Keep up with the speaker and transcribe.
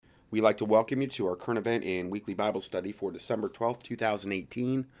We'd like to welcome you to our current event and weekly Bible study for December 12th,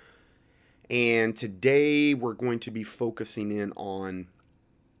 2018. And today we're going to be focusing in on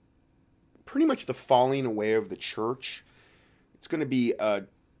pretty much the falling away of the church. It's going to be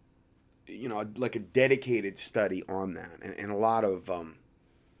like a dedicated study on that and a lot of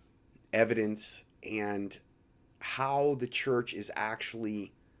evidence and how the church is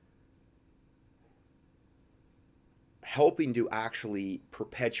actually helping to actually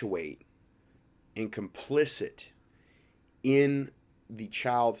perpetuate and complicit in the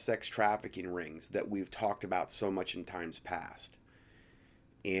child sex trafficking rings that we've talked about so much in times past.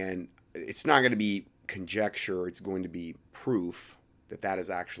 And it's not going to be conjecture, it's going to be proof that that is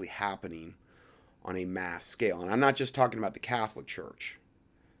actually happening on a mass scale. And I'm not just talking about the Catholic Church.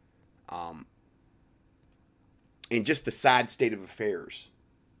 And just the sad state of affairs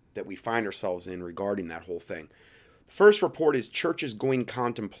that we find ourselves in regarding that whole thing. First report is Churches Going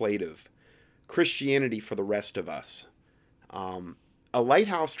Contemplative, Christianity for the Rest of Us. A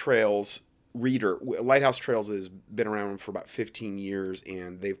Lighthouse Trails reader, Lighthouse Trails has been around for about 15 years,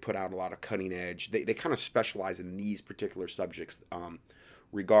 and they've put out a lot of cutting edge. They kind of specialize in these particular subjects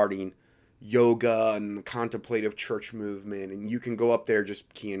regarding yoga and the contemplative church movement. And you can go up there, just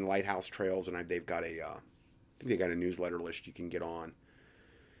key in Lighthouse Trails, and they've got a newsletter list you can get on.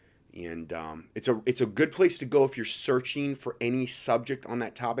 And it's a good place to go if you're searching for any subject on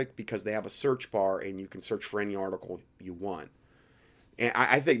that topic, because they have a search bar and you can search for any article you want. And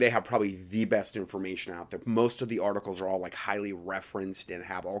I think they have probably the best information out there. Most of the articles are all like highly referenced and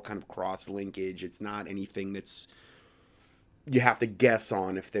have all kind of cross linkage. It's not anything that's you have to guess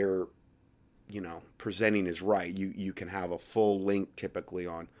on if they're presenting is right. You can have a full link typically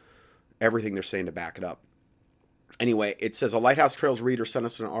on everything they're saying to back it up. Anyway, it says a Lighthouse Trails reader sent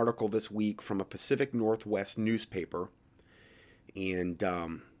us an article this week from a Pacific Northwest newspaper, and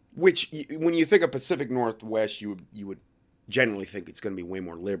which, when you think of Pacific Northwest, you would generally think it's going to be way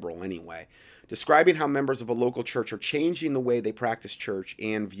more liberal anyway, describing how members of a local church are changing the way they practice church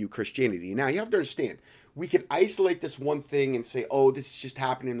and view Christianity. Now, you have to understand, we can isolate this one thing and say, oh, this is just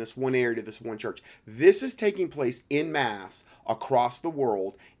happening in this one area to this one church. This is taking place en masse across the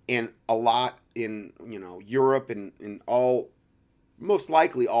world, and a lot in Europe and in all, most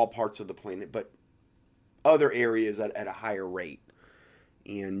likely all parts of the planet, but other areas at a higher rate.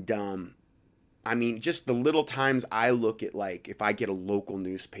 And I mean, just the little times I look at, like, if I get a local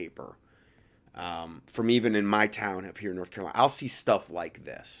newspaper from even in my town up here in North Carolina, I'll see stuff like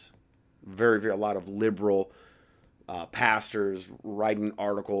this. Very, very, a lot of liberal pastors writing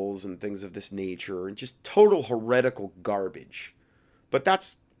articles and things of this nature, and just total heretical garbage. But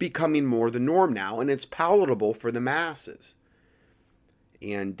that's becoming more the norm now, and it's palatable for the masses.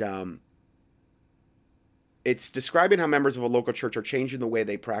 And it's describing how members of a local church are changing the way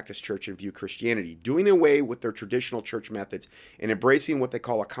they practice church and view Christianity, doing away with their traditional church methods and embracing what they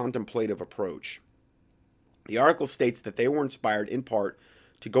call a contemplative approach. The article states that they were inspired in part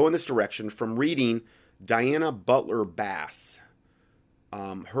to go in this direction from reading Diana Butler Bass,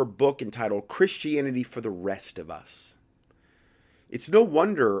 her book entitled Christianity for the Rest of Us. It's no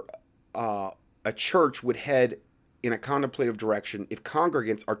wonder a church would head in a contemplative direction if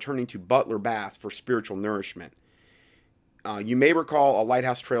congregants are turning to Butler Bass for spiritual nourishment. You may recall a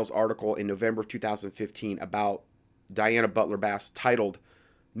Lighthouse Trails article in November of 2015 about Diana Butler Bass titled,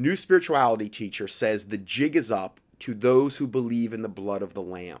 New Spirituality Teacher Says the Jig is Up to Those Who Believe in the Blood of the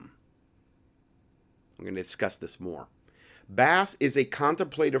Lamb. We're going to discuss this more. Bass is a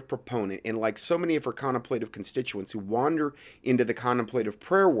contemplative proponent, and like so many of her contemplative constituents who wander into the contemplative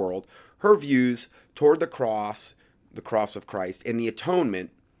prayer world, her views toward the cross of Christ, and the atonement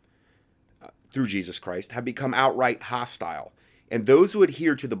through Jesus Christ have become outright hostile. And those who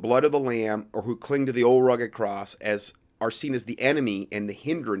adhere to the blood of the Lamb or who cling to the old rugged cross are seen as the enemy and the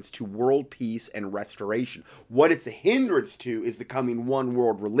hindrance to world peace and restoration. What it's a hindrance to is the coming one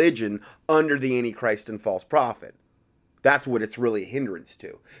world religion under the Antichrist and false prophet. That's what it's really a hindrance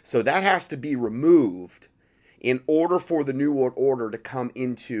to. So that has to be removed in order for the New World Order to come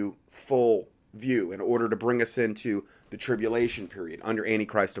into full view, in order to bring us into the tribulation period under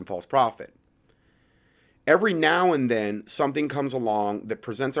Antichrist and false prophet. Every now and then, something comes along that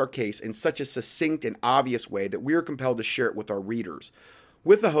presents our case in such a succinct and obvious way that we are compelled to share it with our readers,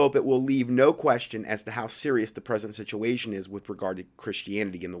 with the hope it will leave no question as to how serious the present situation is with regard to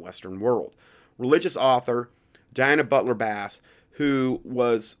Christianity in the Western world. Religious author Diana Butler Bass, who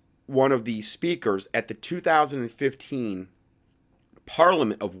was one of the speakers at the 2015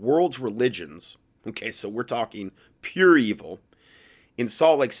 Parliament of World's Religions, okay, so we're talking pure evil, in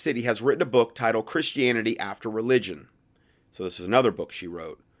Salt Lake City, has written a book titled Christianity After Religion. So this is another book she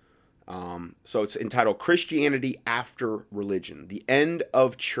wrote. So it's entitled Christianity After Religion, the End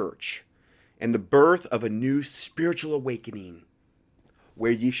of Church, and the Birth of a New Spiritual Awakening,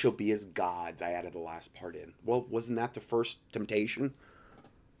 where ye shall be as gods. I added the last part in. Well, wasn't that the first temptation?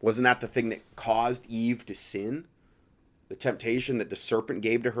 Wasn't that the thing that caused Eve to sin? The temptation that the serpent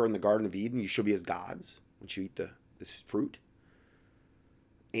gave to her in the Garden of Eden, you shall be as gods when you eat this fruit.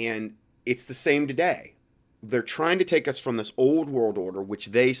 And it's the same today. They're trying to take us from this old world order, which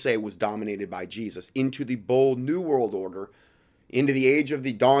they say was dominated by Jesus, into the bold new world order, into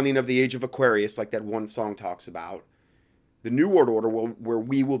the dawning of the age of Aquarius, like that one song talks about. The new world order where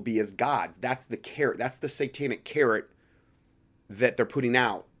we will be as gods. That's the carrot. That's the satanic carrot that they're putting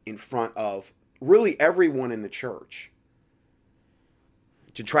out in front of really everyone in the church,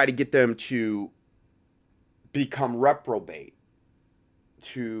 to try to get them to become reprobate,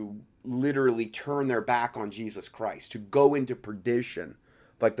 to literally turn their back on Jesus Christ, to go into perdition,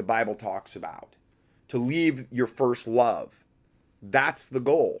 like the Bible talks about, to leave your first love. That's the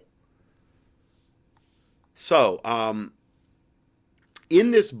goal. So,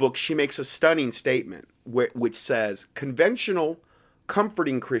 in this book, she makes a stunning statement which says, conventional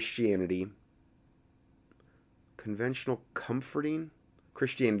comforting Christianity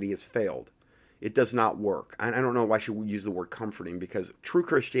has failed. It does not work. I don't know why she would use the word comforting, because true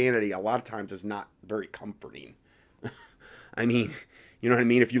Christianity a lot of times is not very comforting. I mean, you know what I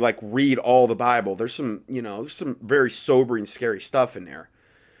mean? If you read all the Bible, there's some very sobering, scary stuff in there.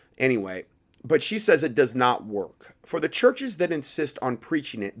 Anyway, but she says it does not work. For the churches that insist on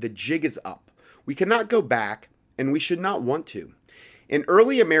preaching it, the jig is up. We cannot go back, and we should not want to. In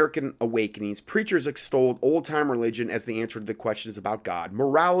early American awakenings, preachers extolled old-time religion as the answer to the questions about God,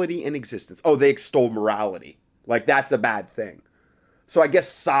 morality, and existence. Oh, they extolled morality. Like, that's a bad thing. So I guess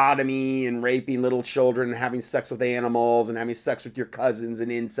sodomy and raping little children and having sex with animals and having sex with your cousins and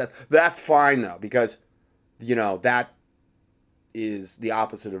incest, that's fine, though, because, that is the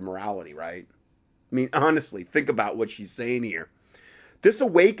opposite of morality, right? I mean, honestly, think about what she's saying here. This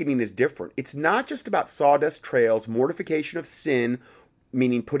awakening is different. It's not just about sawdust trails, mortification of sin,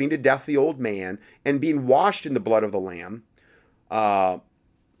 meaning putting to death the old man, and being washed in the blood of the Lamb,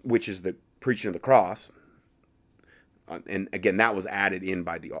 which is the preaching of the cross. And again, that was added in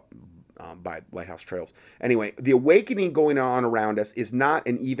by Lighthouse Trails. Anyway, the awakening going on around us is not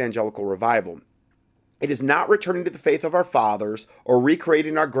an evangelical revival. It is not returning to the faith of our fathers or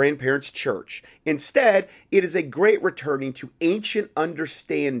recreating our grandparents' church. Instead, it is a great returning to ancient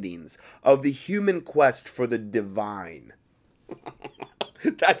understandings of the human quest for the divine.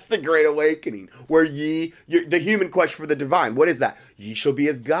 That's the Great Awakening, where the human quest for the divine. What is that? Ye shall be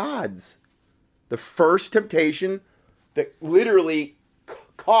as gods. The first temptation that literally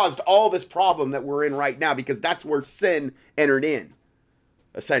caused all this problem that we're in right now, because that's where sin entered in,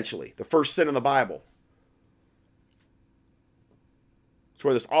 essentially. The first sin in the Bible. It's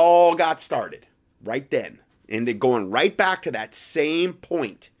where this all got started, right then. And they're going right back to that same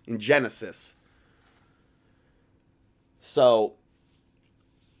point in Genesis. So,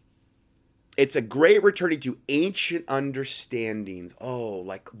 it's a great returning to ancient understandings. Oh,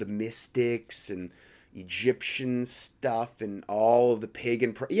 like the mystics and Egyptian stuff and all of the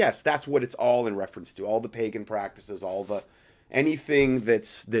pagan... Yes, that's what it's all in reference to. All the pagan practices, anything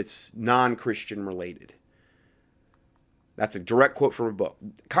that's non-Christian related. That's a direct quote from a book.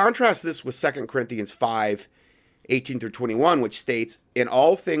 Contrast this with 2 Corinthians 5, 18 through 21, which states, "In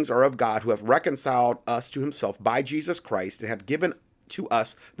all things are of God, who have reconciled us to himself by Jesus Christ, and have given to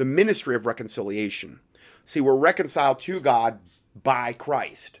us the ministry of reconciliation." See, we're reconciled to God by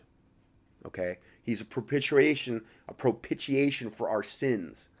Christ. Okay? He's a propitiation for our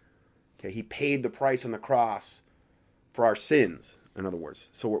sins. Okay? He paid the price on the cross for our sins, in other words.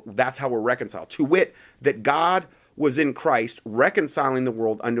 So that's how we're reconciled. To wit, that God was in Christ, reconciling the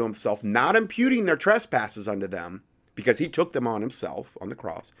world unto himself, not imputing their trespasses unto them, because he took them on himself on the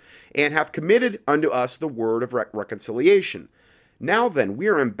cross, and hath committed unto us the word of reconciliation. Now then, we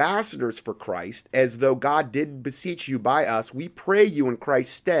are ambassadors for Christ, as though God did beseech you by us. We pray you in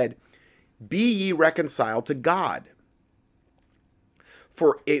Christ's stead, be ye reconciled to God.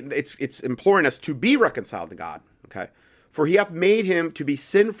 For it's imploring us to be reconciled to God. Okay? For he hath made him to be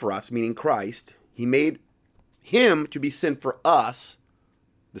sin for us, meaning Christ. He made him to be sin for us,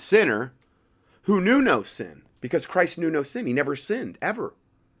 the sinner, who knew no sin, because Christ knew no sin. He never sinned, ever.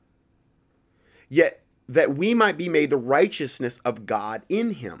 Yet that we might be made the righteousness of God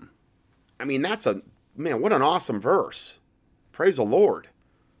in him. I mean, what an awesome verse. Praise the Lord.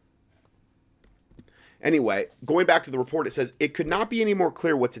 Anyway, going back to the report, it says, it could not be any more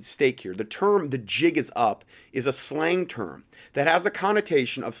clear what's at stake here. The term, the jig is up, is a slang term that has a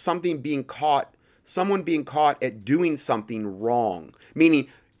connotation of someone being caught at doing something wrong. Meaning,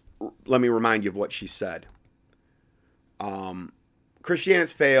 let me remind you of what she said. Christianity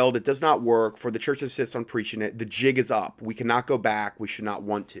has failed. It does not work. For the church insists on preaching it. The jig is up. We cannot go back. We should not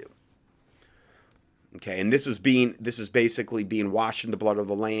want to. Okay, and this is basically being washed in the blood of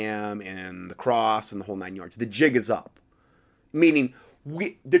the Lamb and the cross and the whole 9 yards. The jig is up. Meaning,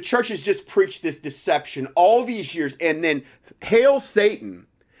 the church has just preached this deception all these years, and then hail Satan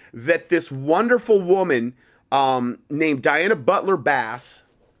that this wonderful woman named Diana Butler Bass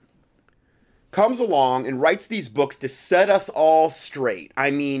comes along and writes these books to set us all straight.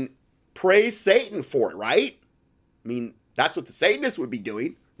 I mean, praise Satan for it, right? I mean, that's what the Satanists would be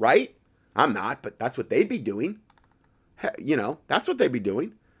doing, right? I'm not, but that's what they'd be doing. You know, that's what they'd be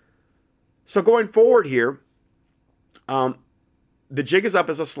doing. So going forward here, the jig is up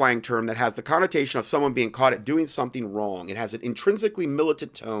as a slang term that has the connotation of someone being caught at doing something wrong. It has an intrinsically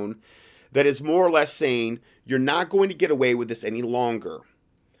militant tone that is more or less saying, you're not going to get away with this any longer.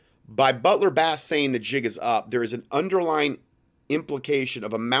 By Butler Bass saying the jig is up, there is an underlying implication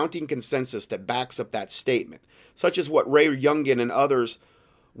of a mounting consensus that backs up that statement, such as what Ray Youngin and others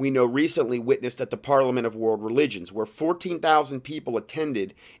we know recently witnessed at the Parliament of World Religions, where 14,000 people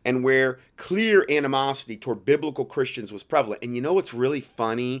attended and where clear animosity toward biblical Christians was prevalent. And you know what's really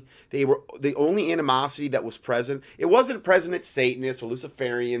funny? They were the only animosity that was present. It wasn't present at Satanists or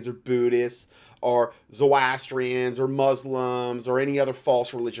Luciferians or Buddhists or Zoroastrians or Muslims or any other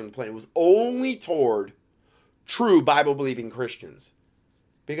false religion on the planet. It was only toward true Bible-believing Christians,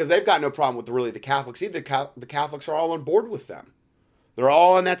 because they've got no problem with really the Catholics either. The Catholics are all on board with them. They're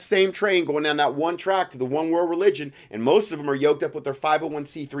all on that same train going down that one track to the one world religion, and most of them are yoked up with their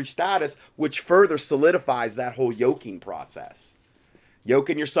 501c3 status, which further solidifies that whole yoking process.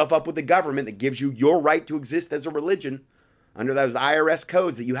 Yoking yourself up with the government that gives you your right to exist as a religion under those IRS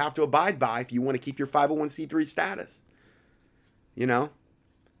codes that you have to abide by if you want to keep your 501c3 status. You know?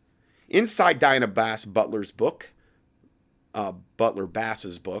 Inside Diana Bass Butler's book, Butler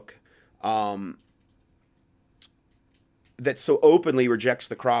Bass's book, that so openly rejects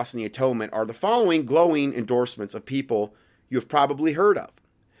the cross and the atonement are the following glowing endorsements of people you have probably heard of.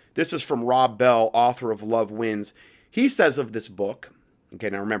 This is from Rob Bell, author of Love Wins. He says of this book, okay,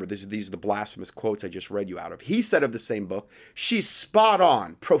 now remember, these are the blasphemous quotes I just read you out of. He said of the same book, she's spot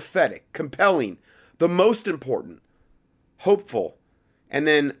on, prophetic, compelling, the most important, hopeful. And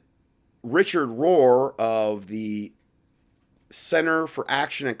then Richard Rohr of the Center for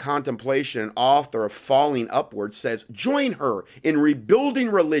Action and Contemplation and author of Falling Upward says, join her in rebuilding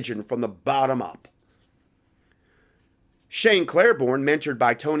religion from the bottom up. Shane Claiborne, mentored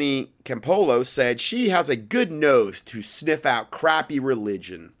by Tony Campolo, said she has a good nose to sniff out crappy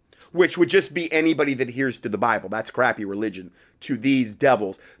religion, which would just be anybody that adheres to the Bible. That's crappy religion to these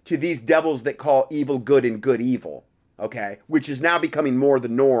devils that call evil good and good evil, okay, which is now becoming more the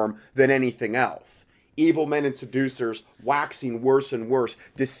norm than anything else. Evil men and seducers, waxing worse and worse,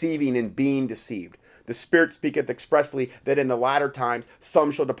 deceiving and being deceived. The Spirit speaketh expressly that in the latter times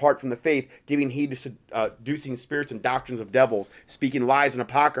some shall depart from the faith, giving heed to seducing spirits and doctrines of devils, speaking lies and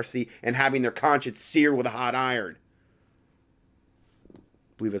hypocrisy, and having their conscience seared with a hot iron. I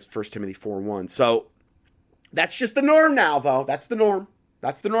believe that's 1 Timothy 4:1. So that's just the norm now, though. That's the norm.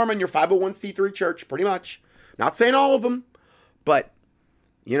 That's the norm in your 501c3 church, pretty much. Not saying all of them, but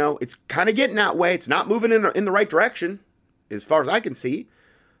you know, it's kind of getting that way. It's not moving in the right direction, as far as I can see.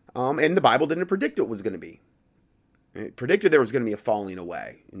 And the Bible didn't predict what it was going to be. It predicted there was going to be a falling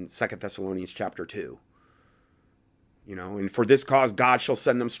away in 2 Thessalonians chapter 2. You know, and for this cause God shall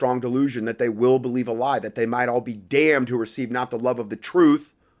send them strong delusion that they will believe a lie, that they might all be damned who receive not the love of the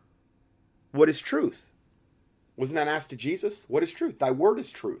truth. What is truth? Wasn't that asked to Jesus? What is truth? Thy word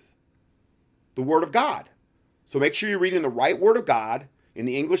is truth. The word of God. So make sure you're reading the right word of God in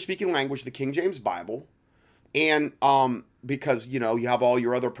the English-speaking language, the King James Bible, and because, you know, you have all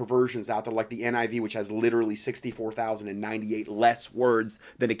your other perversions out there, like the NIV, which has literally 64,098 less words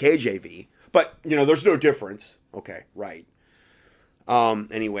than a KJV. But, you know, there's no difference. Okay, right.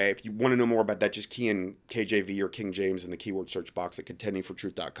 Anyway, if you want to know more about that, just key in KJV or King James in the keyword search box at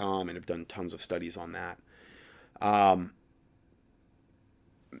contendingfortruth.com, and have done tons of studies on that.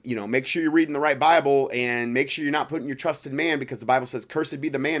 You know, make sure you're reading the right Bible, and make sure you're not putting your trust in man, because the Bible says, cursed be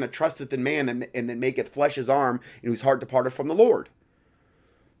the man that trusteth in man and that maketh flesh his arm, and whose heart departeth from the Lord.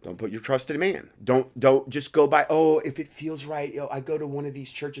 Don't put your trust in man. Don't just go by, oh, if it feels right, I go to one of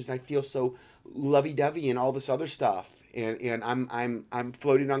these churches and I feel so lovey-dovey and all this other stuff. and I'm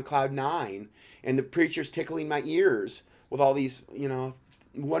floating on cloud nine, and the preacher's tickling my ears with all these,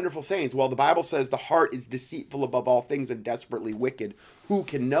 wonderful sayings. Well, the Bible says the heart is deceitful above all things and desperately wicked. Who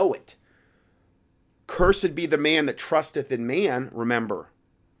can know it? Cursed be the man that trusteth in man, remember.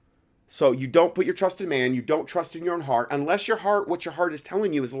 So you don't put your trust in man. You don't trust in your own heart unless what your heart is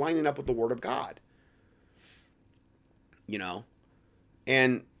telling you is lining up with the word of God.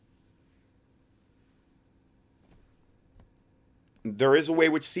 And there is a way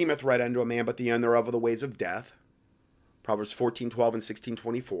which seemeth right unto a man, but the end thereof are the ways of death. Proverbs 14:12 and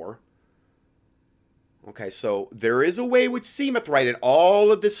 16:24. Okay, so there is a way which seemeth right, and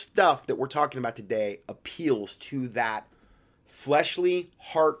all of this stuff that we're talking about today appeals to that fleshly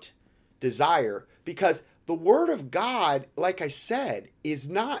heart desire, because the word of God, like I said, is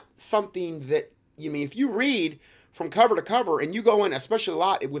not something that, if you read from cover to cover and you go in, especially a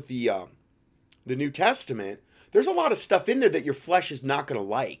lot with the New Testament, there's a lot of stuff in there that your flesh is not going to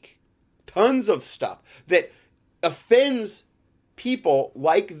like. Tons of stuff that offends people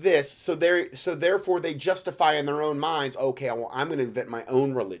like this, so therefore they justify in their own minds, okay, well, I'm going to invent my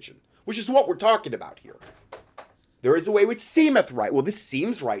own religion, which is what we're talking about here. There is a way which seemeth right. Well, this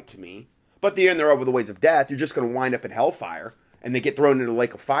seems right to me, but the end thereof are the ways of death. You're just going to wind up in hellfire, and they get thrown into a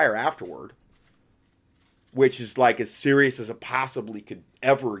lake of fire afterward, which is like as serious as it possibly could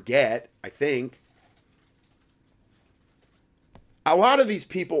ever get, I think. A lot of these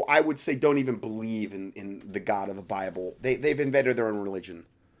people, I would say, don't even believe in the God of the Bible. They've invented their own religion.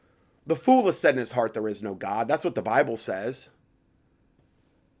 The fool has said in his heart there is no God. That's what the Bible says.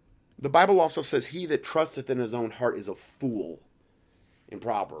 The Bible also says, he that trusteth in his own heart is a fool, in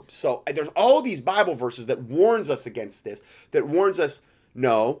Proverbs. So there's all these Bible verses that warns us against this, that warns us,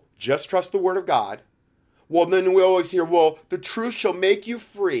 no, just trust the word of God. Well, then we always hear, well, the truth shall make you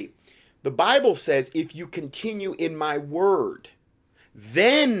free. The Bible says, if you continue in my word,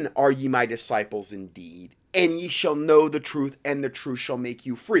 then are ye my disciples indeed, and ye shall know the truth, and the truth shall make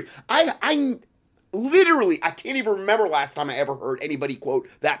you free. I literally, I can't even remember last time I ever heard anybody quote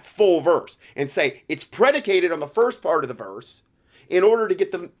that full verse and say it's predicated on the first part of the verse in order to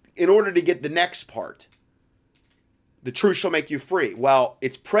get the next part. The truth shall make you free. Well,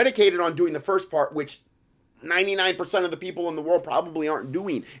 it's predicated on doing the first part, which 99% of the people in the world probably aren't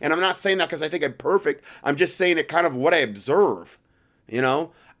doing. And I'm not saying that because I think I'm perfect. I'm just saying it kind of what I observe.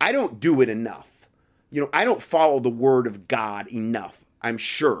 I don't do it enough. I don't follow the word of God enough, I'm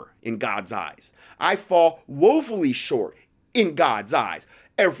sure, in God's eyes. I fall woefully short in God's eyes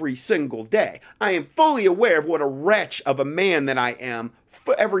every single day. I am fully aware of what a wretch of a man that I am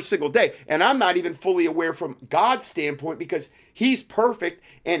every single day. And I'm not even fully aware from God's standpoint because he's perfect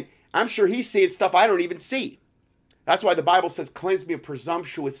and I'm sure he's seeing stuff I don't even see. That's why the Bible says, cleanse me of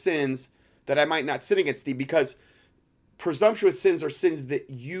presumptuous sins that I might not sin against thee, because presumptuous sins are sins that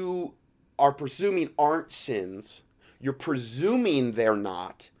you are presuming aren't sins. You're presuming they're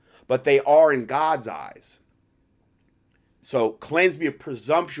not, but they are in God's eyes. So cleanse me of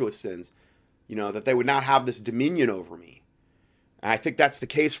presumptuous sins, that they would not have this dominion over me. And I think that's the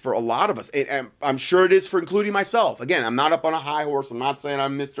case for a lot of us. And I'm sure it is for including myself. Again, I'm not up on a high horse. I'm not saying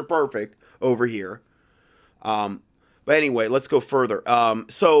I'm Mr. Perfect over here. But anyway, let's go further.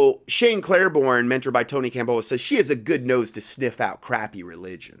 So Shane Claiborne, mentored by Tony Campbell, says she has a good nose to sniff out crappy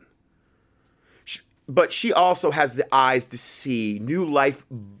religion. But she also has the eyes to see new life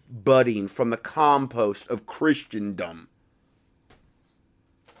budding from the compost of Christendom.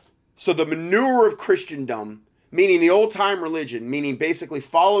 So the manure of Christendom, meaning the old-time religion, meaning basically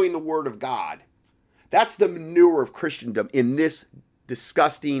following the word of God, that's the manure of Christendom in this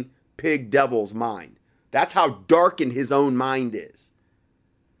disgusting pig devil's mind. That's how darkened his own mind is.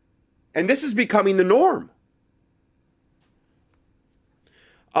 And this is becoming the norm.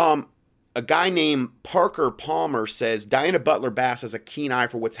 A guy named Parker Palmer says, Diana Butler Bass has a keen eye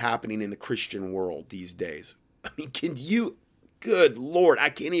for what's happening in the Christian world these days. I mean, good Lord, I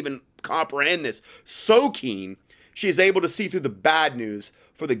can't even comprehend this. So keen, she is able to see through the bad news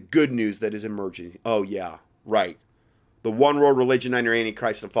for the good news that is emerging. Oh yeah, right. The one world religion under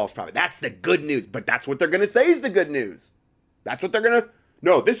Antichrist and false prophet. That's the good news. But that's what they're going to say is the good news. That's what they're going to...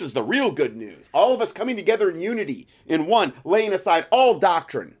 No, this is the real good news. All of us coming together in unity, in one, laying aside all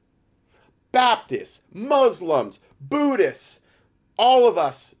doctrine. Baptists, Muslims, Buddhists, all of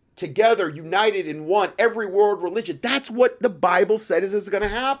us together, united in one, every world religion. That's what the Bible said is going to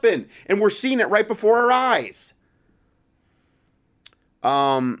happen. And we're seeing it right before our eyes.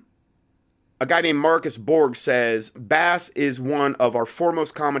 A guy named Marcus Borg says, Bass is one of our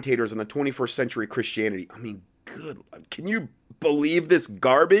foremost commentators on the 21st century Christianity. I mean, can you believe this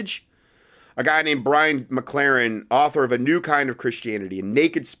garbage? A guy named Brian McLaren, author of A New Kind of Christianity, A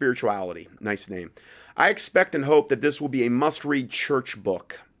Naked Spirituality. Nice name. I expect and hope that this will be a must-read church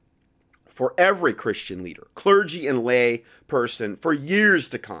book for every Christian leader, clergy and lay person for years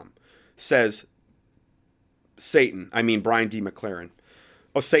to come, says Brian D. McLaren.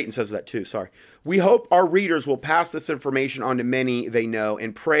 Oh, Satan says that too, sorry. We hope our readers will pass this information on to many they know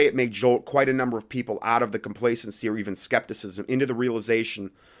and pray it may jolt quite a number of people out of the complacency or even skepticism into the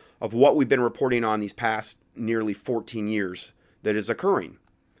realization of what we've been reporting on these past nearly 14 years that is occurring.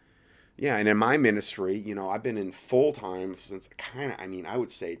 Yeah, and in my ministry, I've been in full-time since I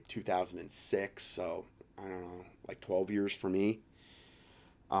would say 2006, so I don't know, like 12 years for me.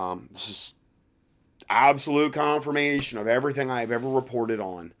 This is absolute confirmation of everything I've ever reported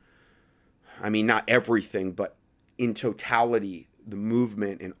on. I mean, not everything, but in totality, the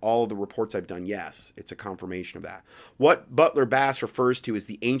movement and all of the reports I've done, yes, it's a confirmation of that. What Butler Bass refers to as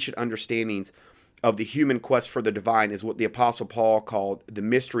the ancient understandings of the human quest for the divine is what the Apostle Paul called the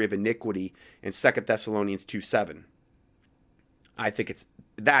mystery of iniquity in 2 Thessalonians 2:7. I think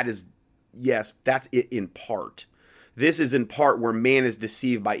that's it in part. This is in part where man is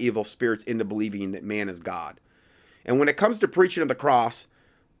deceived by evil spirits into believing that man is God. And when it comes to preaching of the cross,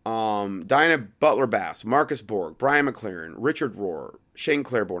 Diana Butler Bass, Marcus Borg, Brian McLaren, Richard Rohr, Shane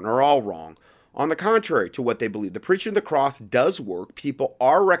Claiborne are all wrong. On the contrary to what they believe, the preaching of the cross does work. People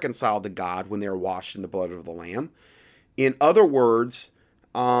are reconciled to God when they are washed in the blood of the Lamb. In other words,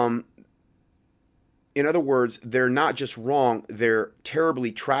 they're not just wrong, they're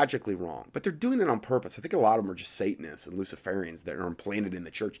terribly, tragically wrong. But they're doing it on purpose. I think a lot of them are just Satanists and Luciferians that are implanted in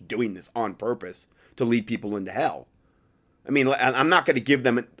the church doing this on purpose to lead people into hell. I mean, I'm not going to give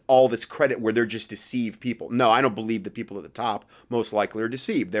them all this credit where they're just deceived people. No, I don't believe the people at the top most likely are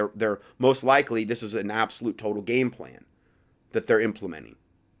deceived. They're most likely, this is an absolute total game plan that they're implementing.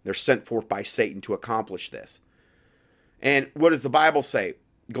 They're sent forth by Satan to accomplish this. And what does the Bible say?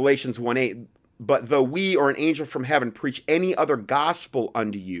 Galatians 1:8, but though we or an angel from heaven preach any other gospel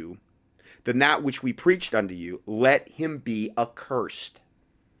unto you than that which we preached unto you, let him be accursed.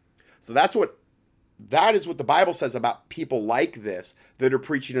 So that is what the Bible says about people like this that are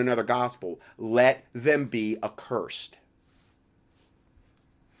preaching another gospel. Let them be accursed.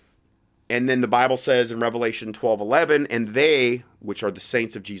 And then the Bible says in Revelation 12:11, and they, which are the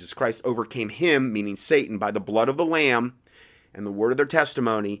saints of Jesus Christ, overcame him, meaning Satan, by the blood of the Lamb and the word of their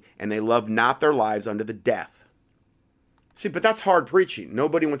testimony, and they loved not their lives unto the death. See, but that's hard preaching.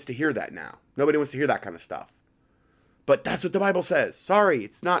 Nobody wants to hear that now. Nobody wants to hear that kind of stuff. But that's what the Bible says. Sorry,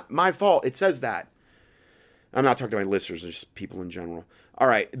 it's not my fault. It says that. I'm not talking to my listeners, just people in general. All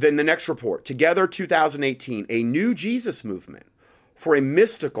right, then the next report. Together 2018, a new Jesus movement for a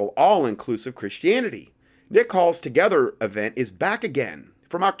mystical, all-inclusive Christianity. Nick Hall's Together event is back again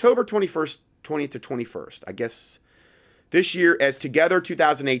from October 21st, 20th to 21st. I guess this year as Together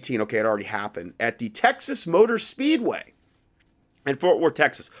 2018, okay, it already happened, at the Texas Motor Speedway in Fort Worth,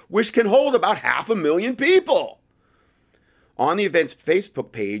 Texas, which can hold about 500,000 people. On the event's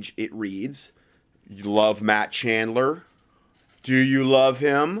Facebook page, it reads, you love Matt Chandler? Do you love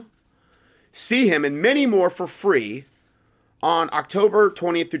him? See him and many more for free on October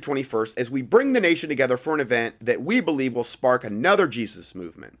 20th through 21st as we bring the nation together for an event that we believe will spark another Jesus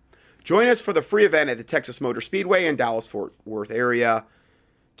movement. Join us for the free event at the Texas Motor Speedway in Dallas-Fort Worth area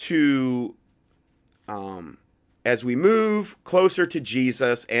as we move closer to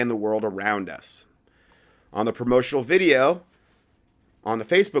Jesus and the world around us. On the promotional video on the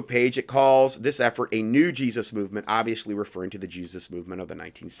Facebook page, it calls this effort a new Jesus movement, obviously referring to the Jesus movement of the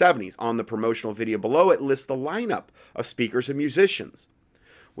 1970s. On the promotional video below, it lists the lineup of speakers and musicians,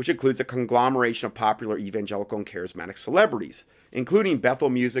 which includes a conglomeration of popular evangelical and charismatic celebrities, including Bethel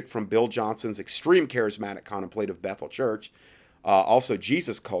music from Bill Johnson's extreme charismatic contemplative Bethel Church, also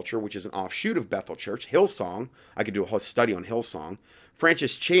Jesus Culture, which is an offshoot of Bethel Church, Hillsong. I could do a whole study on Hillsong.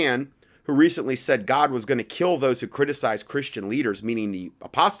 Francis Chan, who recently said God was going to kill those who criticize Christian leaders, meaning the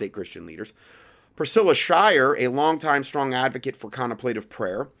apostate Christian leaders. Priscilla Shirer, a longtime strong advocate for contemplative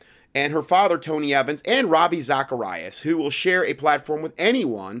prayer, and her father, Tony Evans, and Ravi Zacharias, who will share a platform with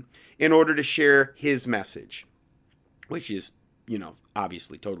anyone in order to share his message, which is,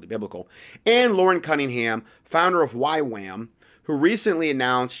 obviously totally biblical. And Lauren Cunningham, founder of YWAM, who recently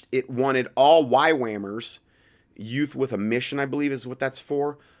announced it wanted all YWAMers, Youth with a Mission, I believe is what that's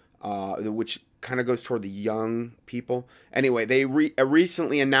for, which kind of goes toward the young people. Anyway, they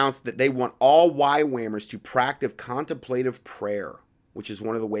recently announced that they want all YWAMers to practice contemplative prayer, which is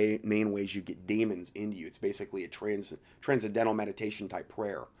one of the main ways you get demons into you. It's basically a transcendental meditation type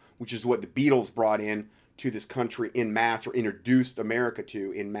prayer, which is what the Beatles brought in to this country in mass, or introduced America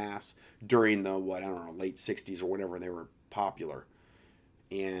to in mass during the, late 60s or whenever they were popular.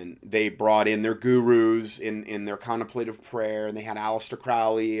 And they brought in their gurus in their contemplative prayer, and they had Aleister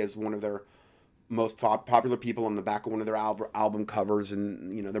Crowley as one of their most popular people on the back of one of their album covers,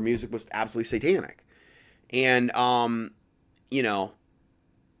 and their music was absolutely satanic. And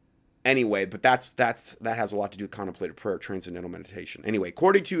anyway, but that has a lot to do with contemplative prayer, transcendental meditation. Anyway,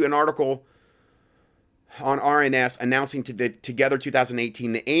 according to an article on RNS announcing Together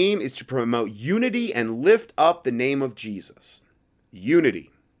 2018, the aim is to promote unity and lift up the name of Jesus. Unity.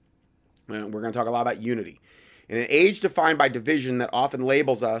 We're going to talk a lot about unity. In an age defined by division that often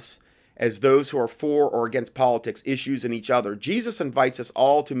labels us as those who are for or against politics, issues, and each other, Jesus invites us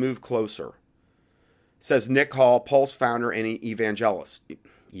all to move closer, says Nick Hall, Pulse founder and evangelist.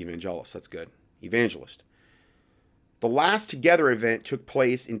 Evangelist, that's good. Evangelist. The last Together event took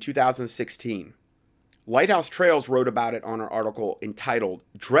place in 2016. Lighthouse Trails wrote about it on an article entitled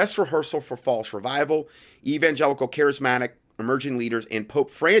Dress Rehearsal for False Revival, Evangelical Charismatic Emerging Leaders and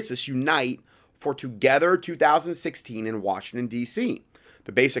Pope Francis Unite for Together 2016 in Washington, D.C.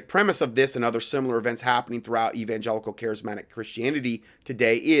 The basic premise of this and other similar events happening throughout evangelical charismatic Christianity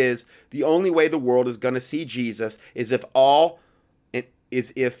today is the only way the world is going to see Jesus is if all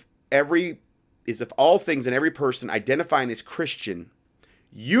things and every person identifying as Christian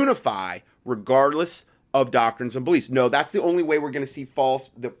unify regardless of doctrines and beliefs. No, that's the only way we're going to see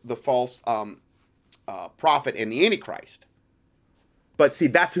the false prophet and the Antichrist. But see,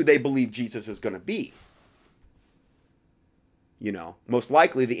 that's who they believe Jesus is going to be. Most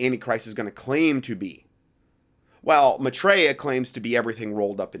likely the Antichrist is going to claim to be. Well, Maitreya claims to be everything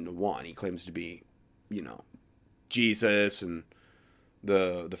rolled up into one. He claims to be, Jesus and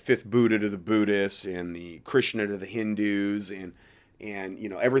the fifth Buddha to the Buddhists and the Krishna to the Hindus and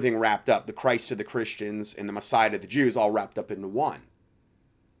everything wrapped up. The Christ to the Christians and the Messiah to the Jews all wrapped up into one.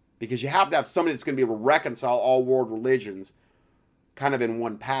 Because you have to have somebody that's going to be able to reconcile all world religions kind of in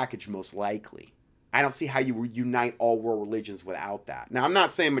one package, most likely. I don't see how you unite all world religions without that. Now, I'm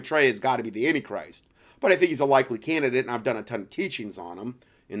not saying Maitreya has got to be the Antichrist, but I think he's a likely candidate, and I've done a ton of teachings on him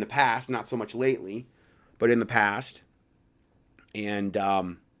in the past, not so much lately, but in the past. And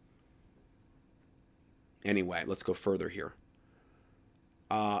anyway, let's go further here.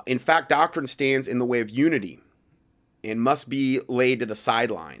 In fact, doctrine stands in the way of unity and must be laid to the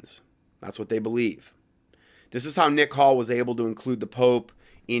sidelines. That's what they believe. This is how Nick Hall was able to include the Pope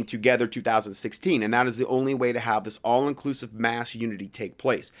in Together 2016, and that is the only way to have this all-inclusive mass unity take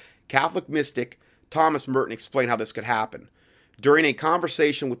place. Catholic mystic Thomas Merton explained how this could happen. During a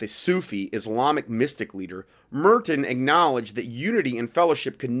conversation with a Sufi Islamic mystic leader, Merton acknowledged that unity and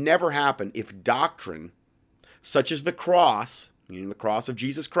fellowship could never happen if doctrine, such as the cross, meaning the cross of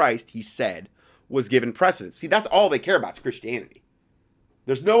Jesus Christ, he said, was given precedence. See, that's all they care about is Christianity.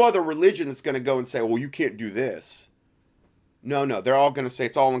 There's no other religion that's going to go and say, well, you can't do this. No, they're all going to say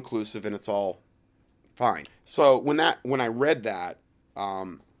it's all inclusive and it's all fine. So when I read that,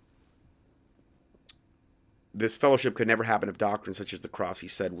 this fellowship could never happen if doctrine such as the cross, he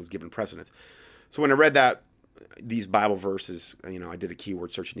said, was given precedence. So when I read that, these Bible verses, I did a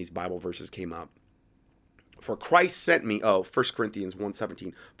keyword search and these Bible verses came up. For Christ sent me, 1 Corinthians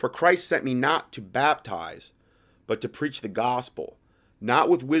 1:17, for Christ sent me not to baptize, but to preach the gospel, not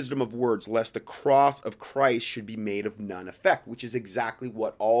with wisdom of words, lest the cross of Christ should be made of none effect, which is exactly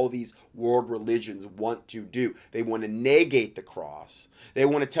what all these world religions want to do. They want to negate the cross. They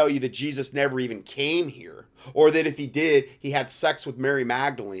want to tell you that Jesus never even came here, or that if he did, he had sex with Mary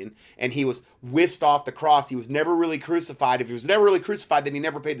Magdalene and he was whisked off the cross. He was never really crucified. If he was never really crucified, then he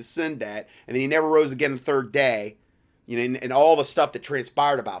never paid the sin debt, and then he never rose again the third day. And all the stuff that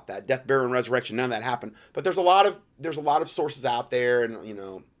transpired about that, death, burial, and resurrection, none of that happened. But there's a lot of sources out there,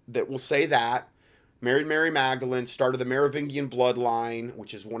 and that will say that married Mary Magdalene, started the Merovingian bloodline,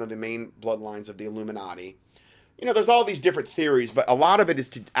 which is one of the main bloodlines of the Illuminati. There's all these different theories, but a lot of it is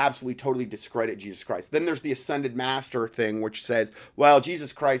to absolutely, totally discredit Jesus Christ. Then there's the Ascended Master thing, which says, well,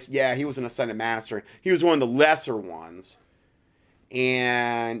 Jesus Christ, yeah, he was an Ascended Master. He was one of the lesser ones,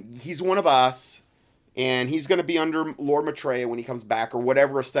 and he's one of us. And he's going to be under Lord Maitreya when he comes back, or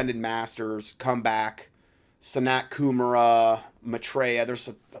whatever Ascended Masters come back. Sanat Kumara, Maitreya, there's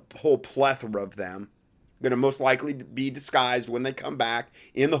a whole plethora of them. Going to most likely be disguised when they come back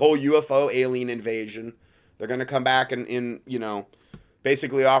in the whole UFO alien invasion. They're going to come back and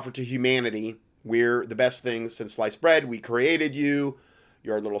basically offer to humanity, we're the best things since sliced bread. We created you.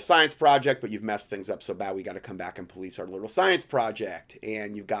 You're a little science project, but you've messed things up so bad we got to come back and police our little science project.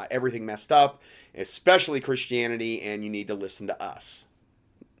 And you've got everything messed up, especially Christianity, and you need to listen to us.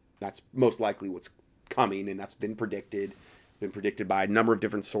 That's most likely what's coming, and that's been predicted. It's been predicted by a number of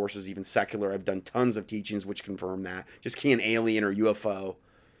different sources, even secular. I've done tons of teachings which confirm that. Just key in alien or UFO,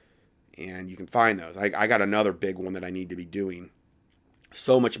 and you can find those. I got another big one that I need to be doing.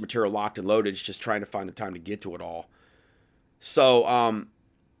 So much material locked and loaded, it's just trying to find the time to get to it all. So,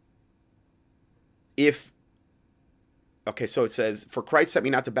 so it says, "For Christ sent me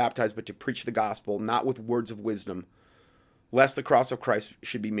not to baptize, but to preach the gospel, not with words of wisdom, lest the cross of Christ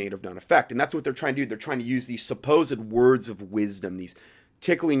should be made of none effect." And that's what they're trying to do. They're trying to use these supposed words of wisdom, these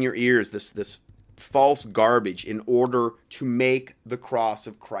tickling your ears, this false garbage, in order to make the cross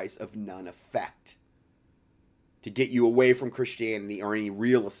of Christ of none effect, to get you away from Christianity or any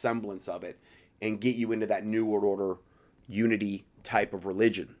real semblance of it, and get you into that New World Order unity type of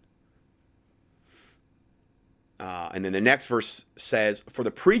religion. And then the next verse says, "For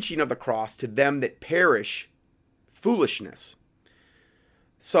the preaching of the cross to them that perish, foolishness."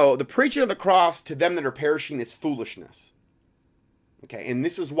 So the preaching of the cross to them that are perishing is foolishness. Okay, and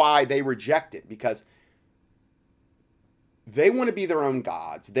this is why they reject it, because they want to be their own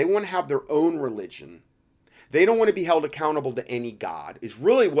gods. They want to have their own religion. They don't want to be held accountable to any God, is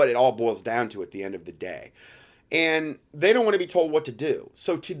really what it all boils down to at the end of the day. And they don't want to be told what to do.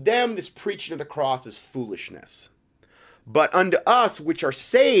 So to them, this preaching of the cross is foolishness. But unto us, which are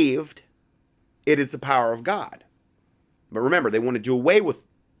saved, it is the power of God. But remember, they want to do away with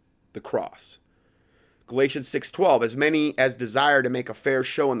the cross. Galatians 6:12, "As many as desire to make a fair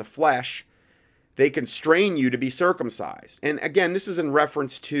show in the flesh, they constrain you to be circumcised." And again, this is in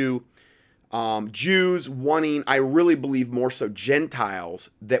reference to Jews wanting, I really believe more so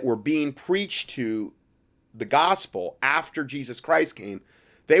Gentiles that were being preached to the gospel after Jesus Christ came.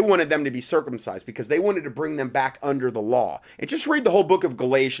 They wanted them to be circumcised because they wanted to bring them back under the law. And just read the whole book of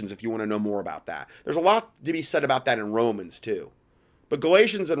Galatians if you want to know more about that. There's a lot to be said about that in Romans too. But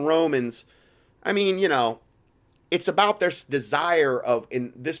Galatians and Romans, I mean, it's about their desire of,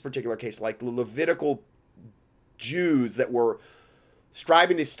 in this particular case, like the Levitical Jews that were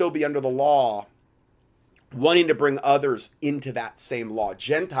striving to still be under the law, wanting to bring others into that same law,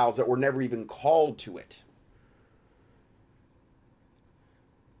 Gentiles that were never even called to it.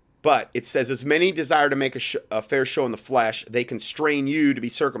 But it says, "As many desire to make a fair show in the flesh, they constrain you to be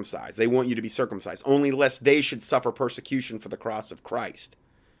circumcised." They want you to be circumcised, only lest they should suffer persecution for the cross of Christ.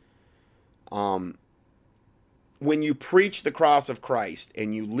 When you preach the cross of Christ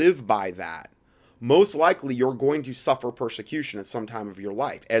and you live by that, most likely you're going to suffer persecution at some time of your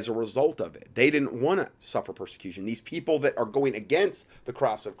life as a result of it. They didn't want to suffer persecution. These people that are going against the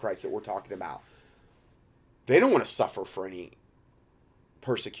cross of Christ that we're talking about, they don't want to suffer for any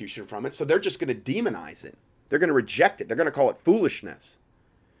persecution from it, so they're just going to demonize it. They're going to reject it. They're going to call it foolishness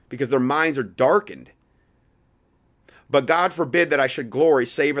because their minds are darkened. "But God forbid that I should glory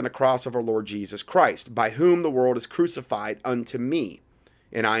save in the cross of our Lord Jesus Christ, by whom the world is crucified unto me,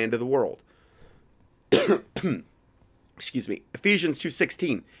 and I unto the world." Excuse me. Ephesians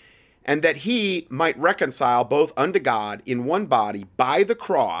 2:16, "And that he might reconcile both unto God in one body by the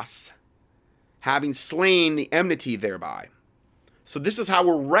cross, having slain the enmity thereby." So this is how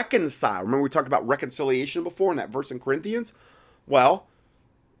we're reconciled. Remember we talked about reconciliation before in that verse in Corinthians? Well,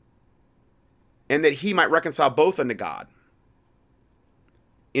 "and that he might reconcile both unto God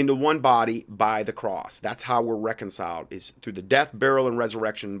into one body by the cross." That's how we're reconciled, is through the death, burial, and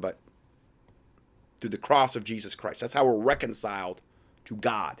resurrection, but through the cross of Jesus Christ. That's how we're reconciled to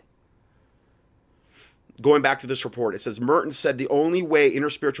God. Going back to this report, it says, Merton said the only way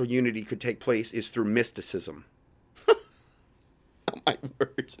interspiritual unity could take place is through mysticism. Oh my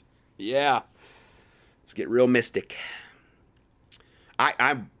word. Yeah. Let's get real mystic.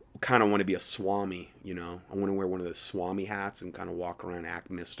 I kind of want to be a Swami, I want to wear one of those Swami hats and kind of walk around and act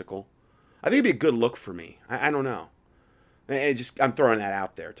mystical. I think it'd be a good look for me. I don't know. I'm throwing that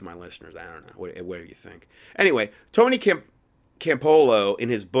out there to my listeners. I don't know. What do you think? Anyway, Tony Campolo, in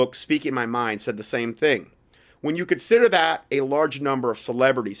his book Speaking My Mind, said the same thing. When you consider that a large number of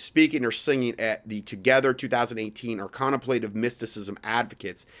celebrities speaking or singing at the Together 2018 are contemplative mysticism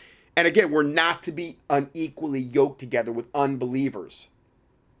advocates, and again, we're not to be unequally yoked together with unbelievers,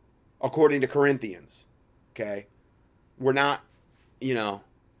 according to Corinthians, okay? We're not,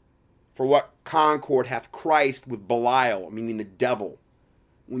 for what concord hath Christ with Belial, meaning the devil.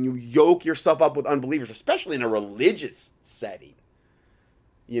 When you yoke yourself up with unbelievers, especially in a religious setting,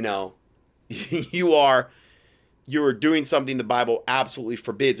 you're doing something the Bible absolutely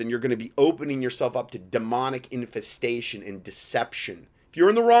forbids, and you're going to be opening yourself up to demonic infestation and deception. If you're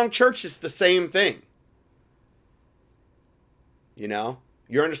in the wrong church, it's the same thing.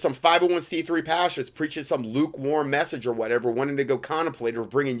 You're under some 501c3 pastor that's preaching some lukewarm message or whatever, wanting to go contemplate or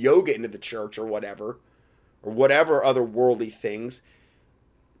bringing yoga into the church or whatever. or whatever other worldly things.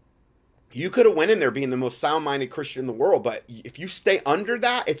 You could have went in there being the most sound-minded Christian in the world, but if you stay under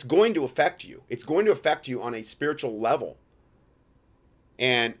that, it's going to affect you. It's going to affect you on a spiritual level.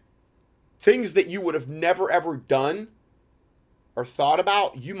 And things that you would have never ever done or thought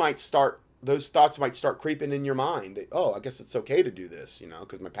about, those thoughts might start creeping in your mind that, oh, I guess it's okay to do this,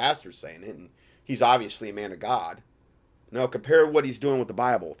 because my pastor's saying it and he's obviously a man of God. No, compare what he's doing with the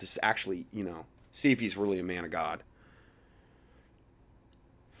Bible to actually, see if he's really a man of God.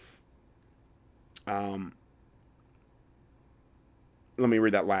 Let me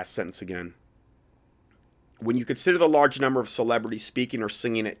read that last sentence again. When you consider the large number of celebrities speaking or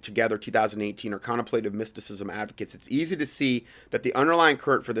singing it Together 2018 or contemplative mysticism advocates, it's easy to see that the underlying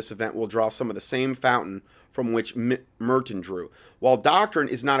current for this event will draw some of the same fountain from which Merton drew. While doctrine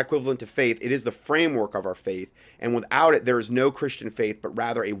is not equivalent to faith, it is the framework of our faith, and without it there is no Christian faith, but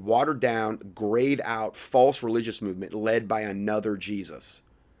rather a watered-down, grayed-out, false religious movement led by another Jesus.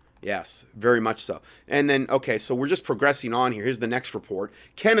 Yes, very much so. And then, okay, so we're just progressing on here. Here's the next report.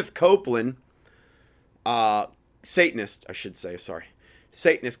 Kenneth Copeland, Satanist, I should say, sorry.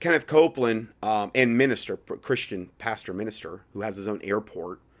 Satanist Kenneth Copeland, and minister, Christian pastor minister, who has his own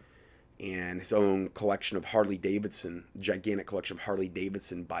airport and his own collection of Harley-Davidson, gigantic collection of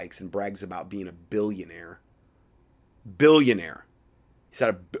Harley-Davidson bikes, and brags about being a billionaire. Billionaire. He's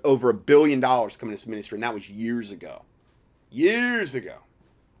had over $1 billion coming to his ministry, and that was years ago. Years ago.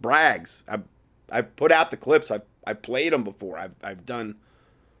 Brags. I've put out the clips. I've played them before. I've done.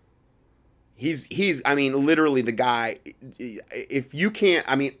 He's I mean, literally the guy. If you can't,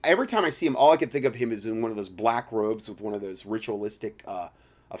 I mean, every time I see him, all I can think of him is in one of those black robes with one of those ritualistic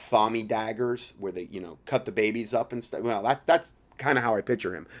Athami daggers where they cut the babies up and stuff. Well, that's kind of how I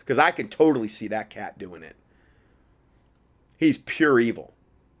picture him, because I can totally see that cat doing it. He's pure evil,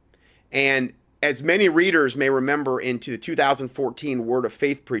 and as many readers may remember, into the 2014 Word of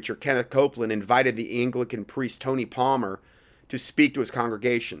Faith preacher, Kenneth Copeland invited the Anglican priest Tony Palmer to speak to his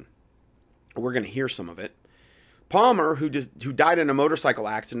congregation. We're going to hear some of it. Palmer, who died in a motorcycle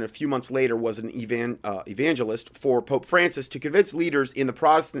accident a few months later, was an evangelist for Pope Francis to convince leaders in the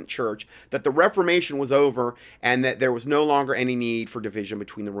Protestant church that the Reformation was over and that there was no longer any need for division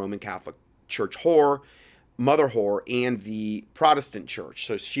between the Roman Catholic Church mother whore, and the Protestant church.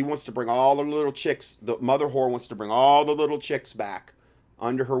 So she wants to bring all the little chicks, the mother whore wants to bring all the little chicks back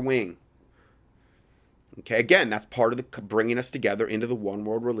under her wing. Okay, again, that's part of the bringing us together into the one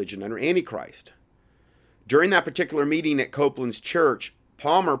world religion under Antichrist. During that particular meeting at Copeland's church,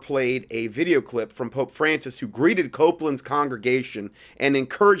 Palmer played a video clip from Pope Francis, who greeted Copeland's congregation and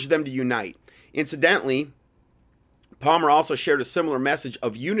encouraged them to unite. Incidentally, Palmer also shared a similar message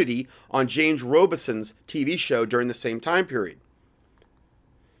of unity on James Robison's TV show during the same time period.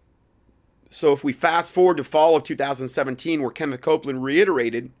 So if we fast forward to fall of 2017, where Kenneth Copeland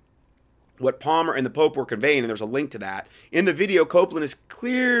reiterated what Palmer and the Pope were conveying, and there's a link to that, in the video, Copeland is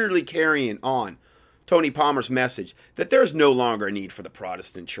clearly carrying on Tony Palmer's message that there's no longer a need for the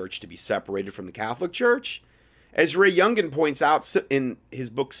Protestant church to be separated from the Catholic Church. As Ray Youngin points out in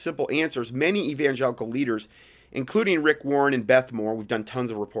his book Simple Answers, many evangelical leaders, including Rick Warren and Beth Moore. We've done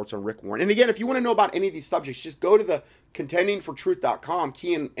tons of reports on Rick Warren. And again, if you want to know about any of these subjects, just go to the contendingfortruth.com,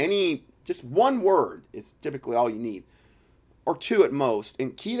 key in just one word is typically all you need, or two at most,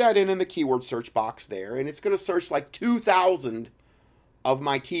 and key that in the keyword search box there, and it's going to search like 2,000 of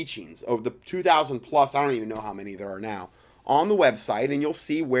my teachings, over the 2,000 plus, I don't even know how many there are now, on the website, and you'll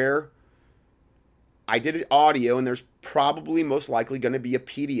see where I did it audio, and there's probably most likely going to be a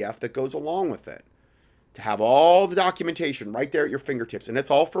PDF that goes along with it, to have all the documentation right there at your fingertips. And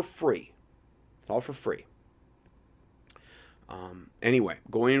it's all for free. It's all for free. Anyway,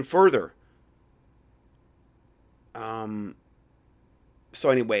 going further. So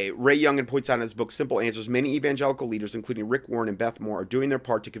anyway, Ray Youngin points out in his book, Simple Answers, many evangelical leaders, including Rick Warren and Beth Moore, are doing their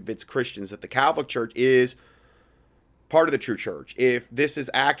part to convince Christians that the Catholic Church is part of the true church. If this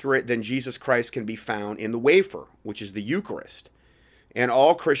is accurate, then Jesus Christ can be found in the wafer, which is the Eucharist. And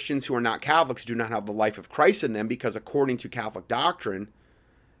all Christians who are not Catholics do not have the life of Christ in them, because according to Catholic doctrine,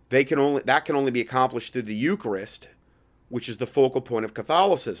 that can only be accomplished through the Eucharist, which is the focal point of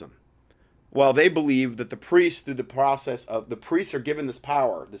Catholicism. Well, they believe that the priests, through the process of the priests, are given this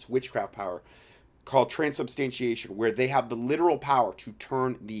power, this witchcraft power, called transubstantiation, where they have the literal power to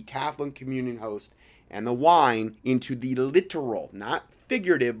turn the Catholic communion host and the wine into the literal, not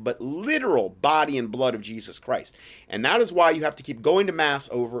figurative, but literal body and blood of Jesus Christ. And that is why you have to keep going to Mass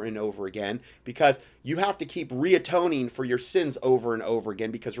over and over again, because you have to keep reatoning for your sins over and over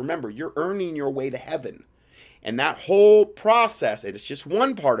again, because remember, you're earning your way to heaven. And that whole process, it's just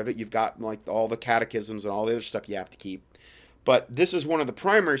one part of it. You've got like all the catechisms and all the other stuff you have to keep. But this is one of the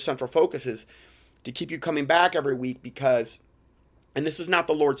primary central focuses to keep you coming back every week because, and this is not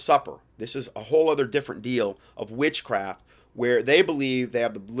the Lord's Supper. This is a whole other different deal of witchcraft where they believe they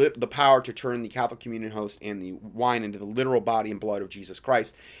have the power to turn the Catholic communion host and the wine into the literal body and blood of Jesus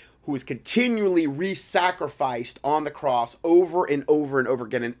Christ, who is continually re-sacrificed on the cross over and over and over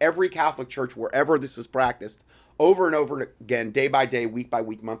again in every Catholic church, wherever this is practiced, over and over again, day by day, week by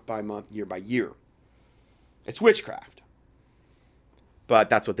week, month by month, year by year. It's witchcraft. But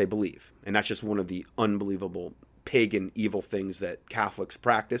that's what they believe. And that's just one of the unbelievable pagan evil things that Catholics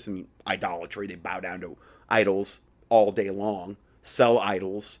practice. I mean, idolatry. They bow down to idols all day long, sell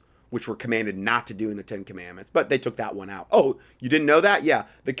idols, which were commanded not to do in the Ten Commandments. But they took that one out. Oh, you didn't know that? Yeah,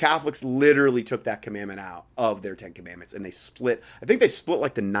 the Catholics literally took that commandment out of their Ten Commandments. And they split, I think they split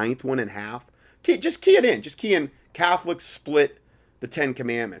like the ninth one in half. Just key it in. Just key in Catholics split the Ten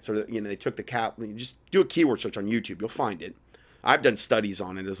Commandments. Or, you know, they took the Catholic, just do a keyword search on YouTube. You'll find it. I've done studies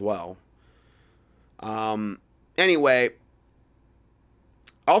on it as well. Anyway,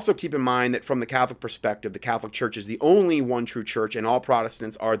 also keep in mind that from the Catholic perspective, the Catholic Church is the only one true church, and all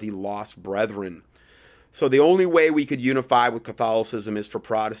Protestants are the lost brethren. So the only way we could unify with Catholicism is for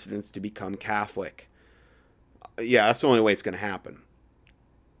Protestants to become Catholic. Yeah, that's the only way it's going to happen.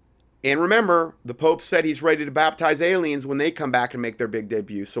 And remember, the Pope said he's ready to baptize aliens when they come back and make their big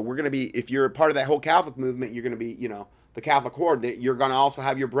debut. So we're going to be, if you're a part of that whole Catholic movement, you're going to be, you know, the Catholic horde. You're going to also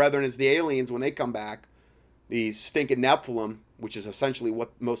have your brethren as the aliens when they come back. These stinking Nephilim, which is essentially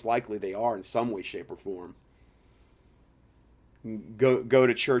what most likely they are in some way, shape, or form. Go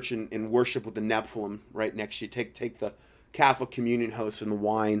to church and worship with the Nephilim right next to you. Take the Catholic communion host and the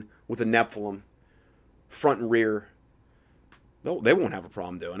wine with the Nephilim front and rear. They won't have a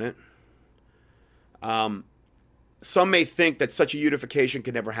problem doing it. Some may think that such a unification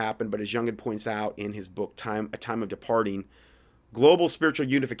could never happen, but as Jungen points out in his book, A Time of Departing, global spiritual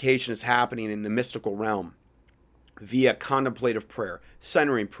unification is happening in the mystical realm via contemplative prayer,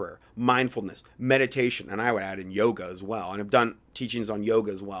 centering prayer, mindfulness, meditation, and I would add in yoga as well. And I've done teachings on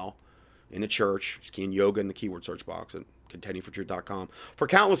yoga as well in the church. Just key in yoga in the keyword search box at contendingfortruth.com. For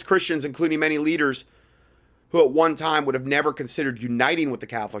countless Christians, including many leaders who at one time would have never considered uniting with the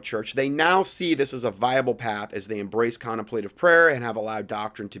Catholic Church, they now see this as a viable path as they embrace contemplative prayer and have allowed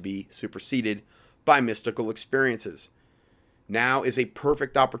doctrine to be superseded by mystical experiences. Now is a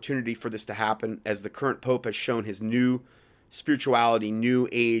perfect opportunity for this to happen, as the current Pope has shown his new spirituality, new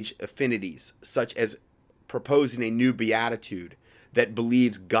age affinities, such as proposing a new beatitude that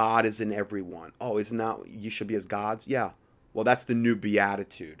believes God is in everyone. Oh, isn't that you should be as gods? Yeah. Well, that's the new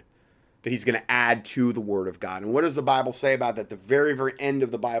beatitude that he's going to add to the Word of God. And what does the Bible say about that? The very, very end of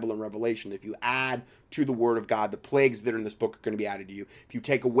the Bible in Revelation, if you add to the Word of God, the plagues that are in this book are going to be added to you. If you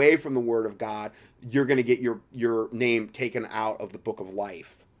take away from the Word of God, you're going to get your name taken out of the book of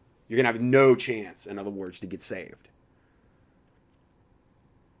life. You're going to have no chance, in other words, to get saved.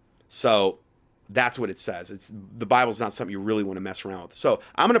 So that's what it says. The Bible's not something you really want to mess around with. So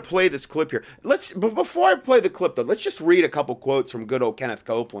I'm going to play this clip here. But before I play the clip, though, let's just read a couple quotes from good old Kenneth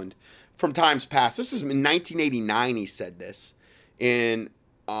Copeland from times past. This is in 1989. He said this in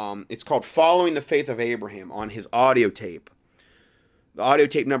it's called "Following the Faith of Abraham" on his audio tape. The audio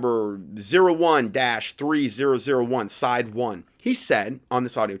tape number 01-3001, side 1. He said on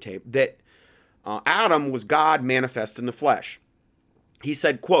this audio tape that Adam was God manifest in the flesh. He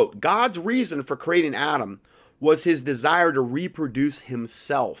said, quote, "God's reason for creating Adam was his desire to reproduce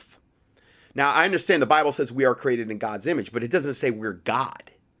himself." Now, I understand the Bible says we are created in God's image, but it doesn't say we're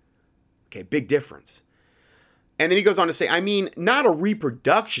God. Okay, big difference. And then he goes on to say, I mean, not a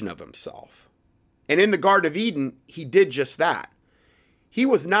reproduction of himself. And in the Garden of Eden, he did just that. He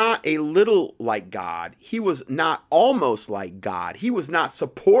was not a little like God. He was not almost like God. He was not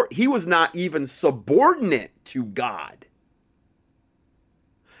even subordinate to God.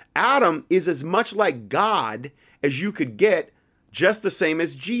 Adam is as much like God as you could get, just the same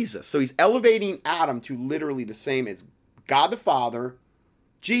as Jesus. So he's elevating Adam to literally the same as God the Father,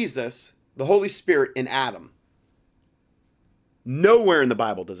 Jesus, the Holy Spirit, and Adam. Nowhere in the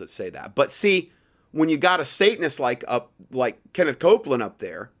Bible does it say that. But see, when you got a Satanist like Kenneth Copeland up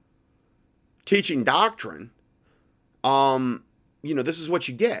there teaching doctrine, this is what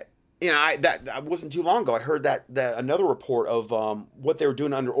you get. That wasn't too long ago. I heard that another report of what they were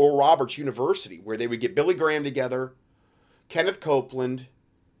doing under Oral Roberts University, where they would get Billy Graham together, Kenneth Copeland,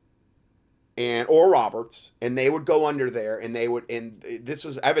 and Oral Roberts, and they would go under there, and this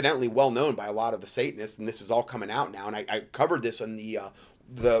was evidently well known by a lot of the Satanists, and this is all coming out now. And I covered this on the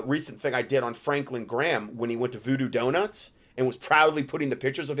the recent thing I did on Franklin Graham when he went to Voodoo Donuts and was proudly putting the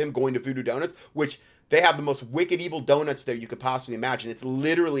pictures of him going to Voodoo Donuts, which they have the most wicked evil donuts there you could possibly imagine. It's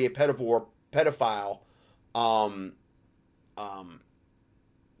literally a pedophile um,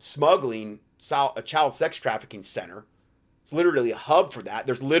 smuggling, a child sex trafficking center. It's literally a hub for that.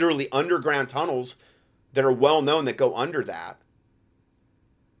 There's literally underground tunnels that are well known that go under that.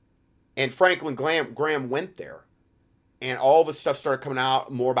 And Franklin Graham went there. And all the stuff started coming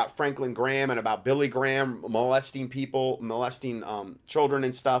out more about Franklin Graham and about Billy Graham molesting people, molesting children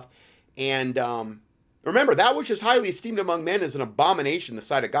and stuff. And remember, that which is highly esteemed among men is an abomination in the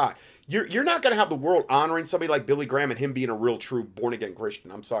sight of God. You're not going to have the world honoring somebody like Billy Graham and him being a real, true, born-again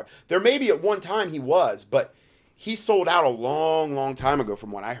Christian. I'm sorry. There may be at one time he was, but he sold out a long, long time ago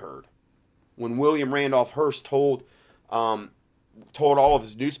from what I heard. When William Randolph Hearst told all of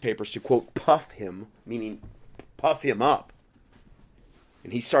his newspapers to, quote, puff him, meaning puff him up.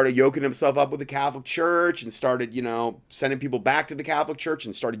 And he started yoking himself up with the Catholic Church and started, sending people back to the Catholic Church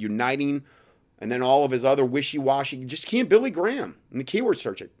and started uniting. And then all of his other wishy-washy, just key in Billy Graham in the keyword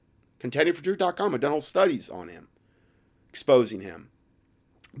search it. ContendingForTruth.com. I've done whole studies on him, exposing him.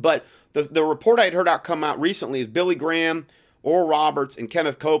 But the report I had heard come out recently is Billy Graham, Oral Roberts, and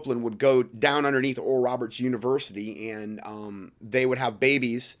Kenneth Copeland would go down underneath Oral Roberts University, and they would have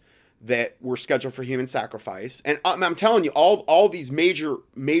babies that were scheduled for human sacrifice. And I'm telling you, all these major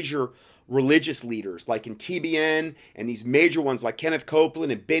religious leaders, like in TBN, and these major ones like Kenneth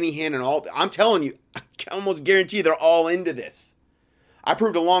Copeland and Benny Hinn and all, I'm telling you, I can almost guarantee they're all into this. I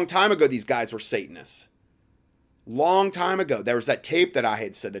proved a long time ago these guys were Satanists. Long time ago. There was that tape that I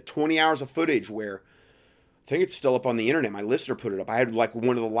had said, the 20 hours of footage where, I think it's still up on the internet. My listener put it up. I had like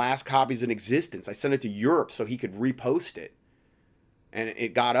one of the last copies in existence. I sent it to Europe so he could repost it. And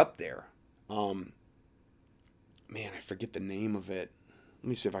it got up there. Man, I forget the name of it. Let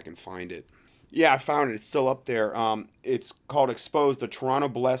me see if I can find it. Yeah, I found it. It's still up there. It's called Exposed, the Toronto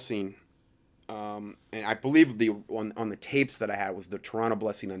Blessing. And I believe on the tapes that I had was the Toronto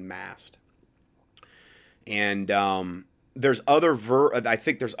Blessing Unmasked. And there's I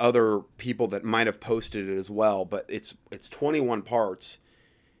think there's other people that might have posted it as well, but it's 21 parts,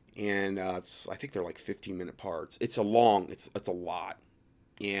 and I think they're like 15-minute parts. It's a lot,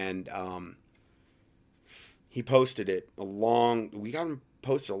 and he posted it we got him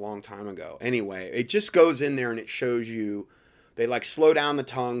posted a long time ago. Anyway, it just goes in there and it shows you. They like slow down the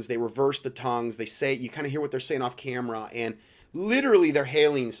tongues. They reverse the tongues. They say, you kind of hear what they're saying off camera, and literally they're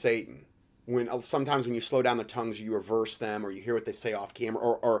hailing Satan. Sometimes when you slow down the tongues, you reverse them, or you hear what they say off camera,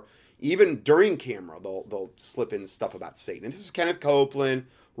 or even during camera, they'll slip in stuff about Satan. And this is Kenneth Copeland,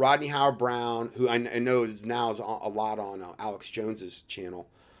 Rodney Howard-Browne, who I know is now a lot on Alex Jones's channel.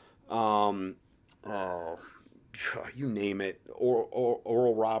 You name it.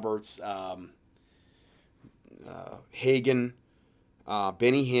 Oral Roberts, Hagen,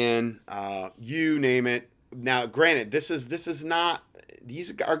 Benny Hinn, you name it. Now, granted, this is not.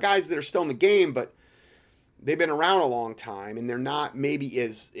 These are guys that are still in the game, but they've been around a long time, and they're not maybe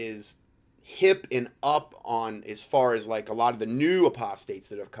as hip and up on as far as like a lot of the new apostates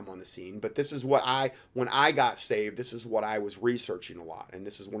that have come on the scene. But this is what when I got saved, this is what I was researching a lot, and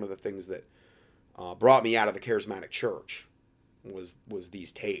this is one of the things that brought me out of the charismatic church was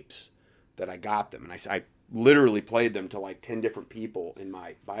these tapes that I got them, and I literally played them to like 10 different people in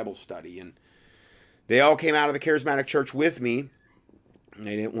my Bible study, and they all came out of the charismatic church with me. And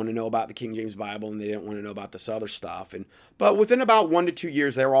they didn't want to know about the King James Bible, and they didn't want to know about this other stuff. But within about 1 to 2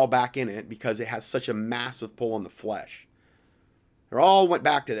 years, they were all back in it because it has such a massive pull on the flesh. They all went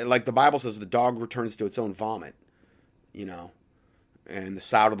back to it. Like the Bible says, the dog returns to its own vomit, and the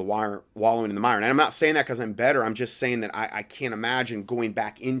sow to the wire, wallowing in the mire. And I'm not saying that because I'm better. I'm just saying that I can't imagine going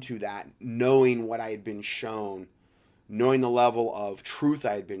back into that, knowing what I had been shown, knowing the level of truth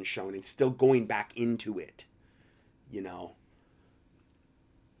I had been shown, and still going back into it,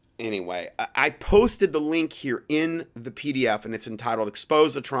 Anyway, I posted the link here in the PDF, and it's entitled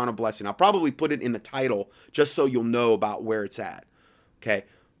Expose the Toronto Blessing. I'll probably put it in the title just so you'll know about where it's at. Okay?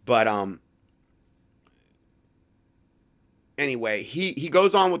 But anyway, he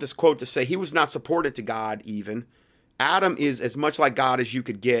goes on with this quote to say he was not subordinate to God even. Adam is as much like God as you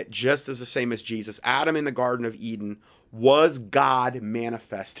could get, just as the same as Jesus. Adam in the Garden of Eden was God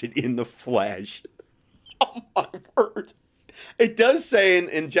manifested in the flesh. Oh my word. It does say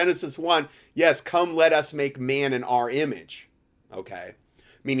in Genesis 1, yes, come let us make man in our image. Okay?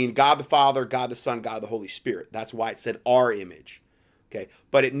 Meaning God the Father, God the Son, God the Holy Spirit. That's why it said our image. Okay?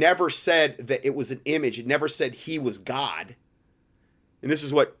 But it never said that it was an image. It never said he was God. And this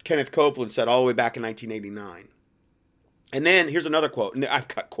is what Kenneth Copeland said all the way back in 1989. And then here's another quote. And I've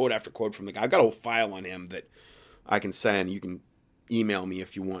got quote after quote from the guy. I've got a whole file on him that I can send. You can email me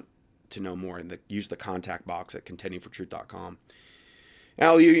if you want to know more. And use the contact box at contendingfortruth.com.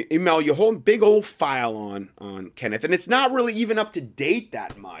 I'll email you a whole big old file on Kenneth. And it's not really even up to date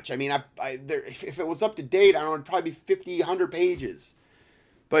that much. I mean, if it was up to date, I don't know, it'd probably be 50, 100 pages.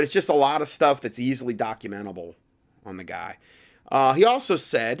 But it's just a lot of stuff that's easily documentable on the guy. He also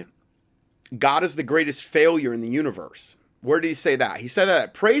said, God is the greatest failure in the universe. Where did he say that? He said that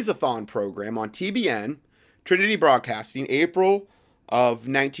at Praise-a-thon program on TBN, Trinity Broadcasting, April of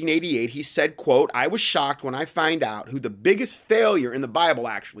 1988. He said, quote, I was shocked when I find out who the biggest failure in the Bible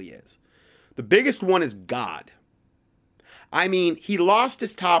actually is. The biggest one is God. I mean, he lost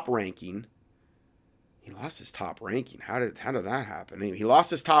his top ranking. He lost his top ranking. How did that happen? Anyway, he lost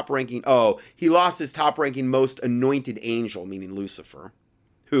his top ranking. Oh, he lost his top ranking most anointed angel, meaning Lucifer,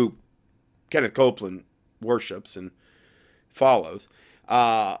 who Kenneth Copeland worships and follows. He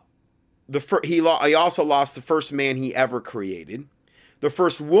also lost the first man he ever created, the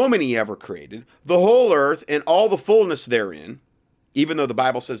first woman he ever created, the whole earth and all the fullness therein, even though the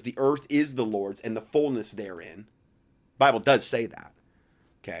Bible says the earth is the Lord's and the fullness therein. The Bible does say that.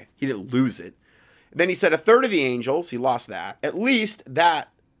 Okay, he didn't lose it. Then he said a third of the angels, he lost that. At least that,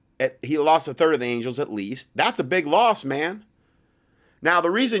 he lost a third of the angels at least. That's a big loss, man. Now,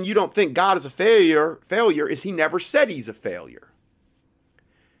 the reason you don't think God is a failure is he never said he's a failure.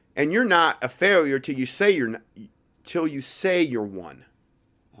 And you're not a failure till you say you're one.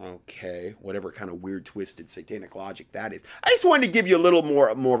 Okay, whatever kind of weird, twisted, satanic logic that is. I just wanted to give you a little more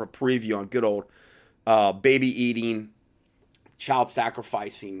of a preview on good old baby eating, child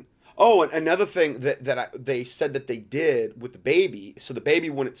sacrificing. Oh, and another thing they said that they did with the baby, so the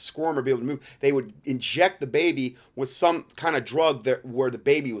baby wouldn't squirm or be able to move, they would inject the baby with some kind of drug where the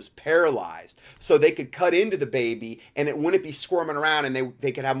baby was paralyzed. So they could cut into the baby and it wouldn't be squirming around, and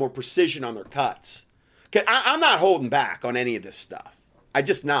they could have more precision on their cuts. I'm not holding back on any of this stuff. I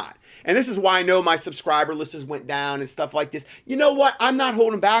just not. And this is why I know my subscriber lists went down and stuff like this. You know what? I'm not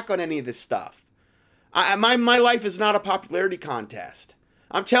holding back on any of this stuff. My life is not a popularity contest.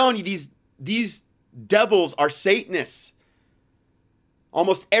 I'm telling you, these devils are Satanists.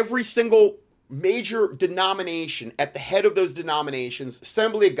 Almost every single major denomination at the head of those denominations,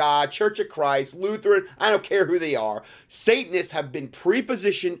 Assembly of God, Church of Christ, Lutheran, I don't care who they are, Satanists have been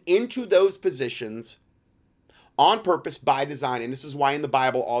pre-positioned into those positions on purpose by design. And this is why in the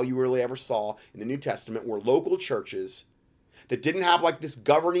Bible, all you really ever saw in the New Testament were local churches that didn't have like this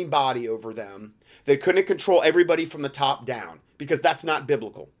governing body over them, that couldn't control everybody from the top down, because that's not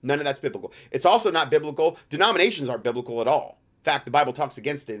biblical. None of that's biblical. It's also not biblical. Denominations aren't biblical at all. In fact, the Bible talks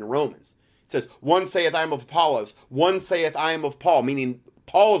against it in Romans. It says, one saith I am of Apollos, one saith I am of Paul, meaning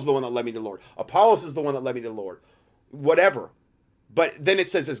Paul is the one that led me to the Lord. Apollos is the one that led me to the Lord. Whatever. But then it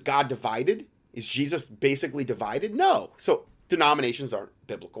says, is God divided? Is Jesus basically divided? No. So denominations aren't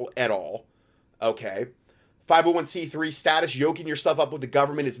biblical at all. Okay. 501c3 status, yoking yourself up with the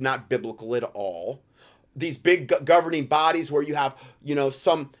government, is not biblical at all. These big governing bodies where you have,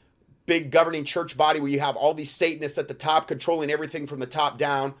 some big governing church body where you have all these Satanists at the top controlling everything from the top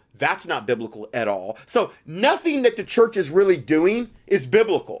down, that's not biblical at all. So nothing that the church is really doing is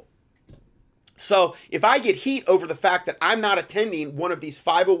biblical. So if I get heat over the fact that I'm not attending one of these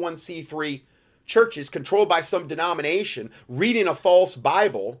 501c3 churches controlled by some denomination, reading a false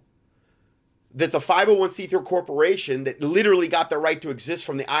Bible, that's a 501c3 corporation that literally got the right to exist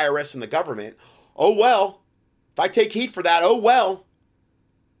from the IRS and the government, oh well. If I take heat for that, oh well.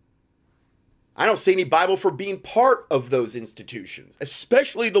 I don't see any Bible for being part of those institutions,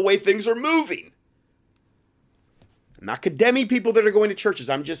 especially the way things are moving. I'm not condemning people that are going to churches.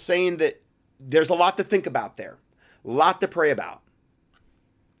 I'm just saying that there's a lot to think about there. A lot to pray about.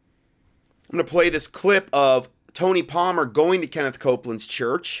 I'm going to play this clip of Tony Palmer going to Kenneth Copeland's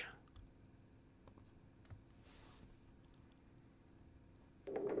church.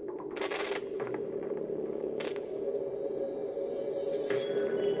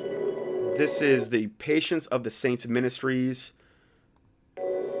 This is the Patience of the Saints Ministries.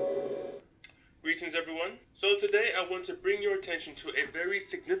 Greetings, everyone. So today I want to bring your attention to a very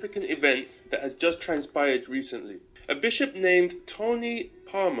significant event that has just transpired recently. A bishop named Tony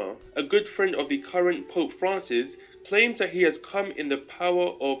Palmer, a good friend of the current Pope Francis, claims that he has come in the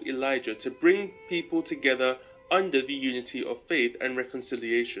power of Elijah to bring people together under the unity of faith and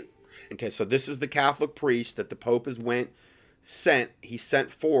reconciliation. Okay, so this is the Catholic priest that the Pope he sent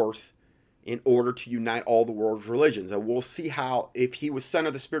forth in order to unite all the world's religions. And we'll see how, if he was son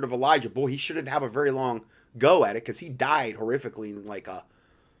of the spirit of Elijah, boy, he shouldn't have a very long go at it, because he died horrifically in like a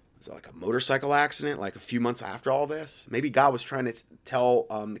was it like a motorcycle accident, like a few months after all this? Maybe God was trying to tell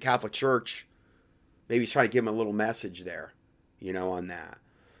the Catholic Church, maybe he's trying to give him a little message there, on that.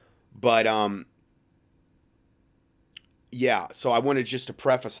 But, yeah, so I wanted just to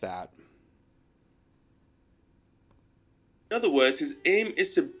preface that. In other words, his aim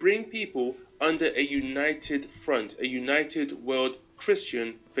is to bring people under a united front, a united world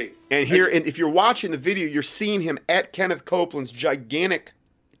Christian faith. And here, and if you're watching the video, you're seeing him at Kenneth Copeland's gigantic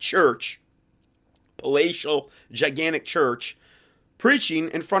church, palatial, gigantic church, preaching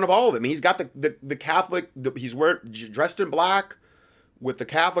in front of all of them. He's got the Catholic, he's dressed in black with the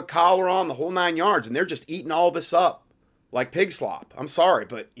Catholic collar on, the whole 9 yards, and they're just eating all this up like pig slop. I'm sorry,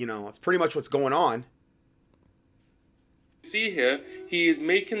 but, it's pretty much what's going on. See here, he is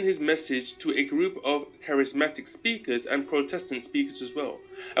making his message to a group of charismatic speakers and Protestant speakers as well.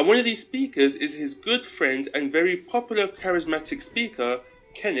 And one of these speakers is his good friend and very popular charismatic speaker,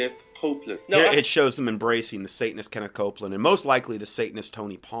 Kenneth Copeland. Now, here it shows them embracing the Satanist Kenneth Copeland and most likely the Satanist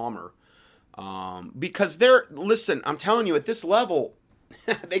Tony Palmer. Because listen, I'm telling you, at this level,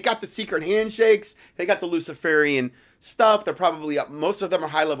 they got the secret handshakes, they got the Luciferian stuff, they're probably, most of them are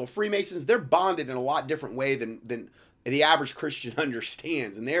high-level Freemasons, they're bonded in a lot different way than the average Christian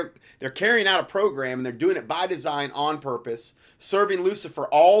understands, and they're carrying out a program, and they're doing it by design, on purpose, serving Lucifer,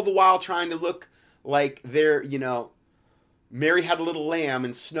 all the while trying to look like they're, Mary Had a Little Lamb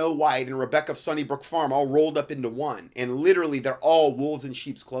and Snow White and Rebecca of Sunnybrook Farm all rolled up into one, and literally they're all wolves in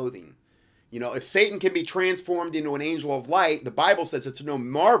sheep's clothing. If Satan can be transformed into an angel of light, the Bible says it's no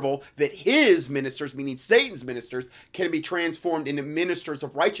marvel that his ministers, meaning Satan's ministers, can be transformed into ministers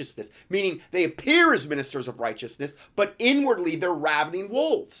of righteousness, meaning they appear as ministers of righteousness, but inwardly they're ravening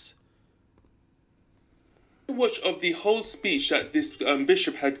wolves. Watch of the whole speech that this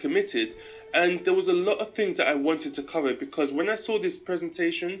bishop had committed, and there was a lot of things that I wanted to cover, because when I saw this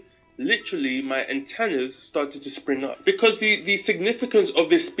presentation, literally my antennas started to spring up, because the significance of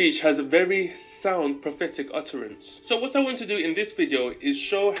this speech has a very sound prophetic utterance. So what I want to do in this video is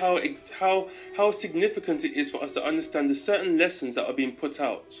show how significant it is for us to understand the certain lessons that are being put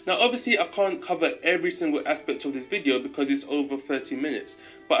out. Now obviously I can't cover every single aspect of this video because it's over 30 minutes,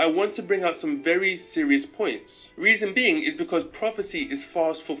 but I want to bring out some very serious points. Reason being is because prophecy is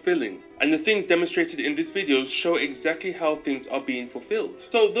fast fulfilling, and the things demonstrated in this video show exactly how things are being fulfilled.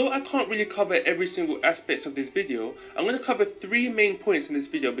 So though I can't really cover every single aspect of this video, I'm going to cover 3 main points in this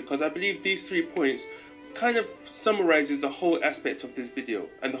video, because I believe these 3 points kind of summarizes the whole aspect of this video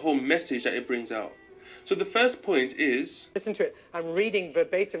and the whole message that it brings out. So the first point is... Listen to it. I'm reading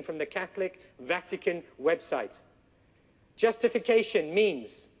verbatim from the Catholic Vatican website. Justification means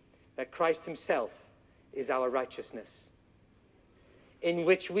that Christ himself is our righteousness, in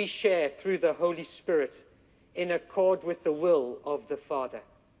which we share through the Holy Spirit in accord with the will of the Father.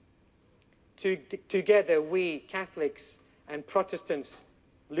 Together we, Catholics and Protestants,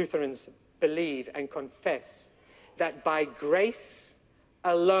 Lutherans, believe and confess that by grace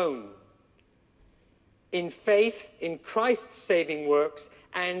alone, in faith in Christ's saving works,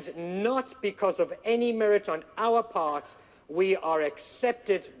 and not because of any merit on our part, we are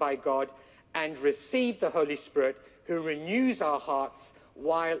accepted by God and receive the Holy Spirit, who renews our hearts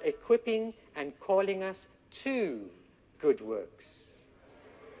while equipping and calling us to good works.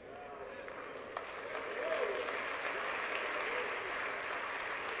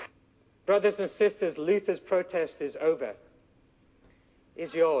 Brothers and sisters, Luther's protest is over.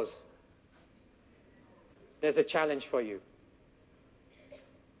 Is yours. There's a challenge for you.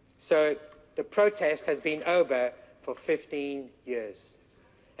 So the protest has been over for 15 years.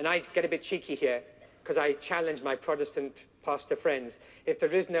 And I get a bit cheeky here because I challenge my Protestant pastor friends. If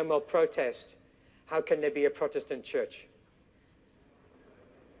there is no more protest, how can there be a Protestant church?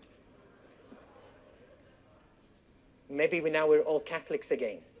 Maybe now we're all Catholics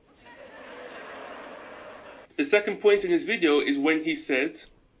again. The second point in his video is when he said,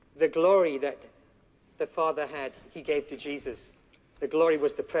 the glory that the Father had, he gave to Jesus. The glory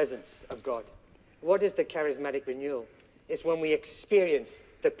was the presence of God. What is the charismatic renewal? It's when we experience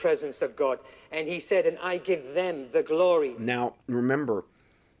the presence of God. And he said, and I give them the glory. Now, remember,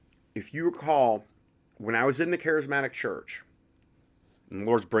 if you recall, when I was in the charismatic church, and the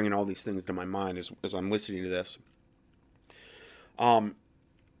Lord's bringing all these things to my mind as I'm listening to this,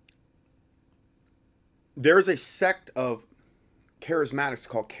 there's a sect of charismatics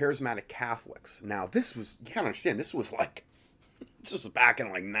called charismatic Catholics. Now, this was, you gotta understand, this was back in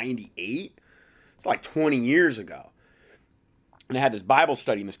like 98. It's like 20 years ago. And I had this Bible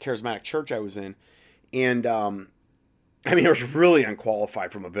study in this charismatic church I was in. And, I was really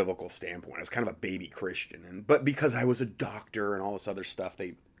unqualified from a biblical standpoint. I was kind of a baby Christian. But because I was a doctor and all this other stuff,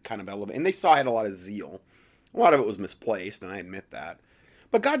 they kind of elevated. And they saw I had a lot of zeal. A lot of it was misplaced, and I admit that.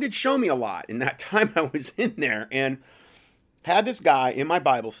 But God did show me a lot in that time I was in there, and had this guy in my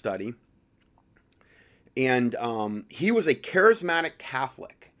Bible study, and he was a charismatic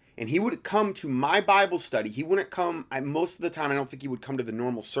Catholic, and he would come to my Bible study. He wouldn't come, most of the time I don't think he would come to the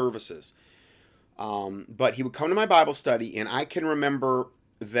normal services, but he would come to my Bible study, and I can remember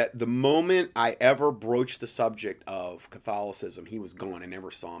that the moment I ever broached the subject of Catholicism, he was gone. I never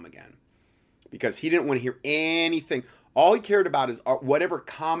saw him again, because he didn't want to hear anything. All he cared about is whatever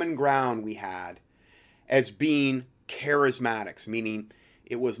common ground we had as being charismatics, meaning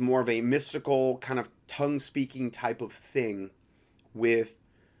it was more of a mystical kind of tongue-speaking type of thing with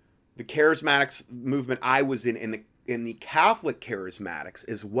the charismatics movement I was in the Catholic charismatics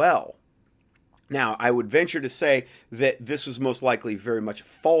as well. Now, I would venture to say that this was most likely very much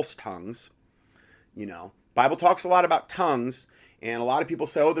false tongues. You know, Bible talks a lot about tongues, and a lot of people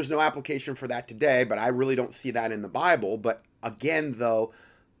say, oh, there's no application for that today, but I really don't see that in the Bible. But again, though,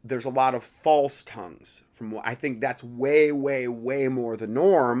 there's a lot of false tongues. I think that's way, way, way more the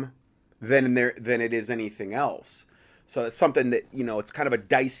norm than it is anything else. So it's something that, you know, it's kind of a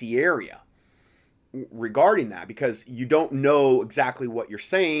dicey area regarding that, because you don't know exactly what you're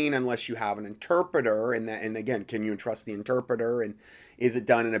saying unless you have an interpreter, and again, can you trust the interpreter, and is it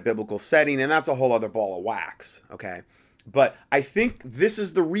done in a biblical setting? And that's a whole other ball of wax, okay? But I think this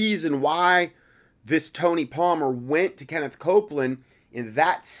is the reason why this Tony Palmer went to Kenneth Copeland in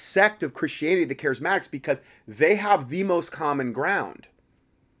that sect of Christianity, the Charismatics, because they have the most common ground,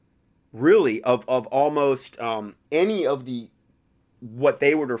 really, of almost any of the what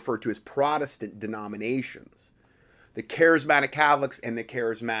they would refer to as Protestant denominations. The Charismatic Catholics and the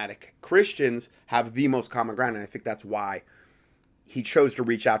Charismatic Christians have the most common ground, and I think that's why he chose to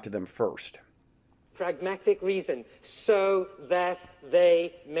reach out to them first. Pragmatic reason, so that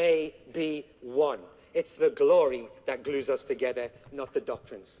they may be one. It's the glory that glues us together, not the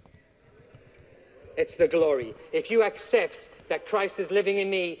doctrines. It's the glory. If you accept that Christ is living in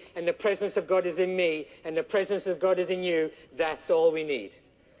me, and the presence of God is in me, and the presence of God is in you, that's all we need.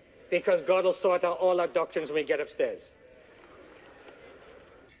 Because God will sort out all our doctrines when we get upstairs.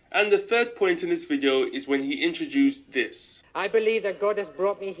 And the third point in this video is when he introduced this. I believe that God has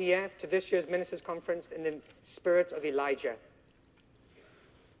brought me here to this year's Ministers' Conference in the spirit of Elijah.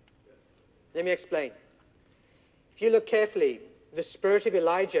 Let me explain. If you look carefully, the spirit of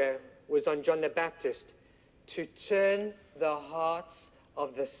Elijah was on John the Baptist to turn the hearts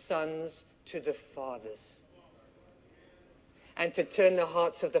of the sons to the fathers, and to turn the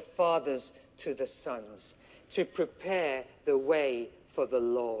hearts of the fathers to the sons, to prepare the way for the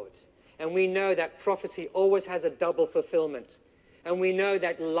Lord. And we know that prophecy always has a double fulfillment. And we know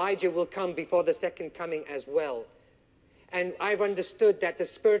that Elijah will come before the second coming as well. And I've understood that the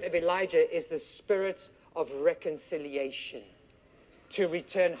spirit of Elijah is the spirit of reconciliation, to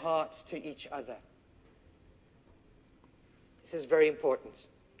return hearts to each other. This is very important.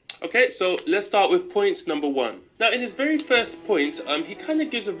 Okay, so let's start with point number 1. Now, in his very first point, he kind of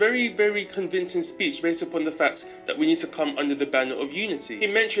gives a very, very convincing speech based upon the fact that we need to come under the banner of unity. He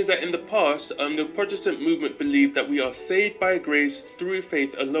mentions that in the past, the Protestant movement believed that we are saved by grace through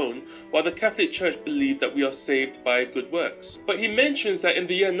faith alone, while the Catholic Church believed that we are saved by good works. But he mentions that in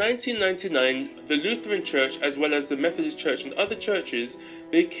the year 1999, the Lutheran Church, as well as the Methodist Church and other churches,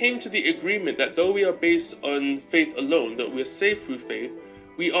 they came to the agreement that though we are based on faith alone, that we are saved through faith,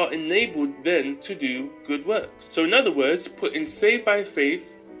 we are enabled then to do good works. So in other words, putting saved by faith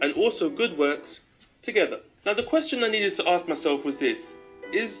and also good works together. Now the question I needed to ask myself was this: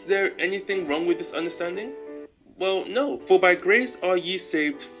 is there anything wrong with this understanding? Well, no. For by grace are ye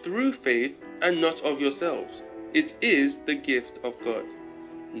saved through faith, and not of yourselves. It is the gift of God,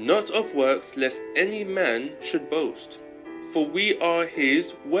 not of works, lest any man should boast. For we are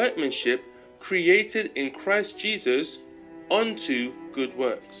his workmanship, created in Christ Jesus unto good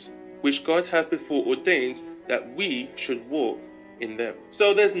works, which God hath before ordained that we should walk in them.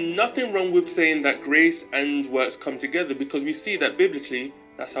 So there's nothing wrong with saying that grace and works come together, because we see that biblically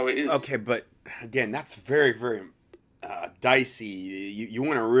that's how it is. Okay, but again, that's very, very dicey. You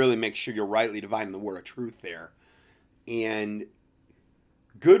want to really make sure you're rightly dividing the word of truth there. And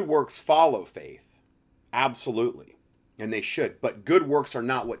good works follow faith. Absolutely. And they should. But good works are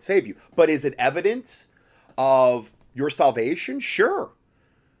not what save you. But is it evidence of your salvation? Sure.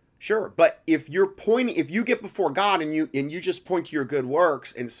 But if you get before God and you just point to your good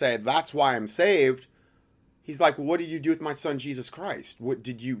works and say, that's why I'm saved, he's like, well, what did you do with my son Jesus Christ? What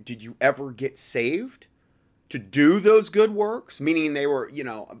did you ever get saved to do those good works? Meaning they were,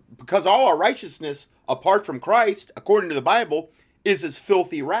 because all our righteousness apart from Christ, according to the Bible, is as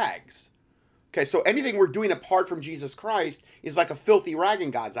filthy rags. Okay, so anything we're doing apart from Jesus Christ is like a filthy rag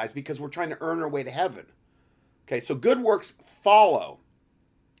in God's eyes because we're trying to earn our way to heaven. Okay, so good works follow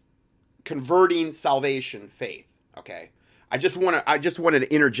converting salvation faith. Okay, I just wanted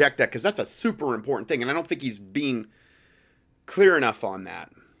to interject that because that's a super important thing, and I don't think he's being clear enough on that.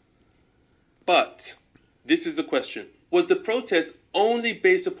 But this is the question. Was the protest only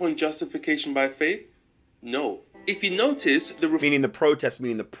based upon justification by faith? No. If you notice, meaning the protest,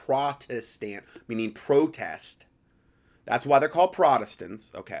 meaning the Protestant, meaning protest. That's why they're called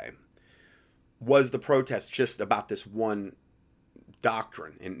Protestants, okay. Was the protest just about this one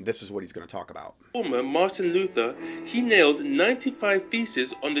doctrine? And this is what he's going to talk about. Martin Luther, he nailed 95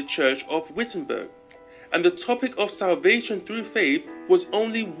 theses on the Church of Wittenberg. And the topic of salvation through faith was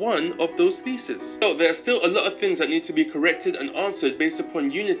only one of those theses. So there are still a lot of things that need to be corrected and answered based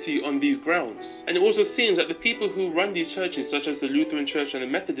upon unity on these grounds. And it also seems that the people who run these churches, such as the Lutheran Church and the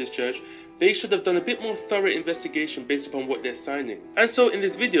Methodist Church, they should have done a bit more thorough investigation based upon what they're signing. And so in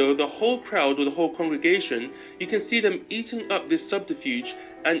this video, the whole crowd or the whole congregation, you can see them eating up this subterfuge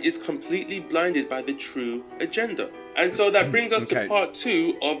and is completely blinded by the true agenda. And so that brings us to part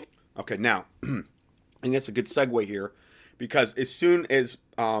 2 of... Okay, now... I think that's a good segue here, because as soon as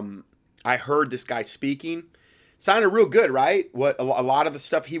I heard this guy speaking, sounded real good, right? What a lot of the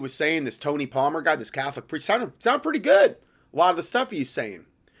stuff he was saying, this Tony Palmer guy, this Catholic priest, sounded pretty good. A lot of the stuff he's saying.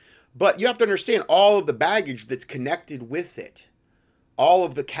 But you have to understand all of the baggage that's connected with it. All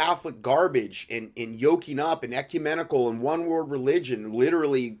of the Catholic garbage and yoking up and ecumenical and one world religion,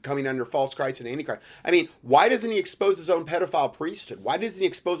 literally coming under false Christ and Antichrist. I mean, why doesn't he expose his own pedophile priesthood? Why doesn't he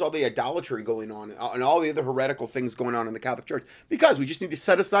expose all the idolatry going on and all the other heretical things going on in the Catholic Church? Because we just need to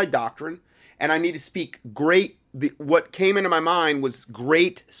set aside doctrine, and I need to speak what came into my mind was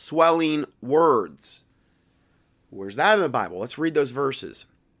great swelling words. Where's that in the Bible? Let's read those verses.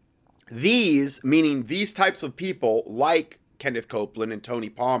 These, meaning these types of people, like Kenneth Copeland and Tony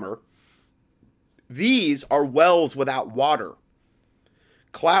Palmer, these are wells without water,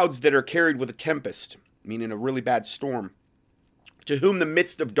 clouds that are carried with a tempest, meaning a really bad storm, to whom the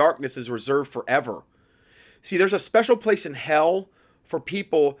midst of darkness is reserved forever. See, there's a special place in hell for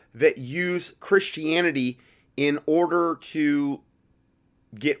people that use Christianity in order to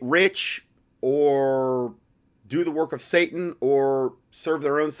get rich or do the work of Satan or serve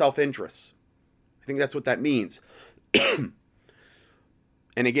their own self-interests. I think that's what that means.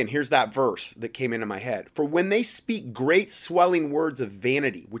 And again, here's that verse that came into my head. For when they speak great swelling words of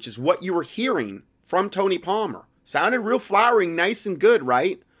vanity, which is what you were hearing from Tony Palmer. Sounded real flowering, nice and good,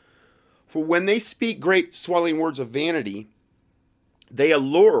 right? For when they speak great swelling words of vanity, they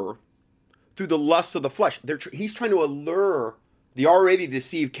allure through the lusts of the flesh. He's trying to allure the already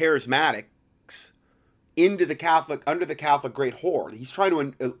deceived charismatics into the Catholic, under the Catholic great whore. He's trying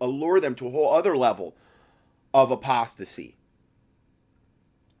to allure them to a whole other level of apostasy.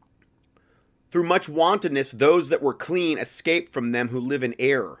 Through much wantonness, those that were clean escaped from them who live in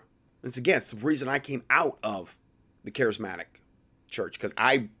error. It's again, it's the reason I came out of the charismatic church, because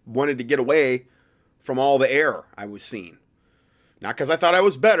I wanted to get away from all the error I was seeing. Not because I thought I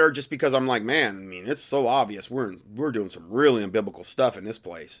was better, just because I'm like, man, I mean, it's so obvious. We're doing some really unbiblical stuff in this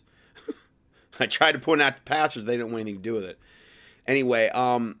place. I tried to point out to pastors, they didn't want anything to do with it. Anyway,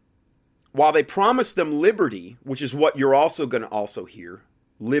 while they promised them liberty, which is what you're also going to also hear,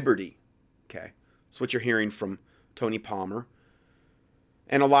 liberty. Okay, that's what you're hearing from Tony Palmer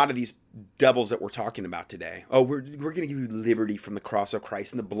and a lot of these devils that we're talking about today. Oh, we're going to give you liberty from the cross of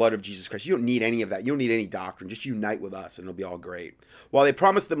Christ and the blood of Jesus Christ. You don't need any of that. You don't need any doctrine. Just unite with us and it'll be all great. While they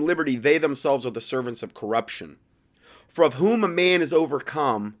promise them liberty, they themselves are the servants of corruption. For of whom a man is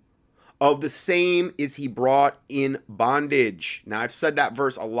overcome, of the same is he brought in bondage. Now, I've said that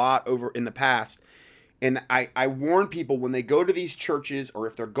verse a lot over in the past. And I warn people when they go to these churches, or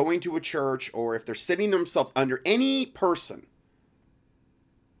if they're going to a church, or if they're sitting themselves under any person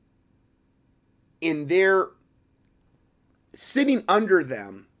in their sitting under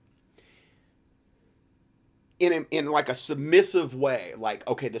them in like a submissive way, like,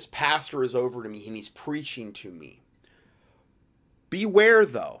 okay, this pastor is over to me and he's preaching to me. Beware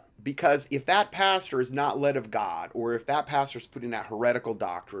though, because if that pastor is not led of God, or if that pastor is putting out heretical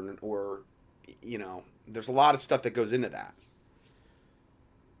doctrine, or, you know, there's a lot of stuff that goes into that.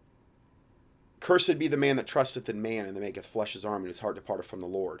 Cursed be the man that trusteth in man, and that maketh flesh his arm, and his heart departeth from the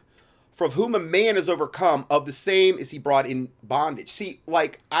Lord. For of whom a man is overcome, of the same is he brought in bondage. See,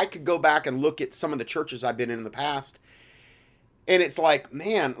 like, I could go back and look at some of the churches I've been in the past, and it's like,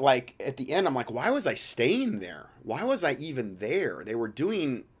 man, like, at the end, I'm like, why was I staying there? Why was I even there? They were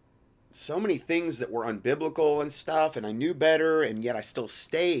doing so many things that were unbiblical and stuff, and I knew better, and yet I still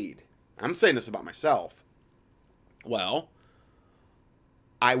stayed. I'm saying this about myself. Well,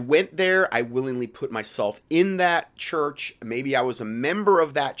 I went there. I willingly put myself in that church. Maybe I was a member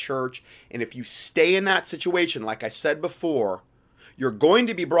of that church. And if you stay in that situation, like I said before, you're going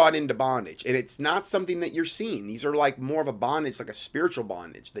to be brought into bondage. And it's not something that you're seeing. These are like more of a bondage, like a spiritual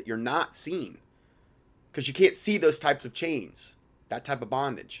bondage that you're not seeing. Because you can't see those types of chains, that type of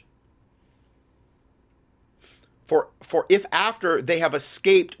bondage. For if after they have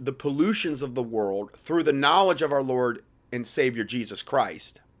escaped the pollutions of the world through the knowledge of our Lord and Savior Jesus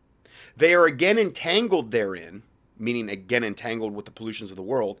Christ, they are again entangled therein, meaning again entangled with the pollutions of the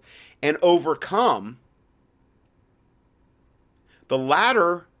world, and overcome, the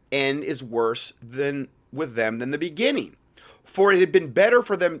latter end is worse than with them than the beginning. For it had been better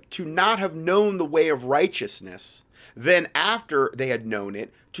for them to not have known the way of righteousness than after they had known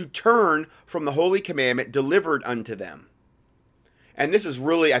it, to turn from the holy commandment delivered unto them. And this is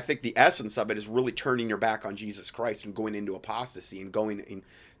really, I think the essence of it is really turning your back on Jesus Christ and going into apostasy and going in,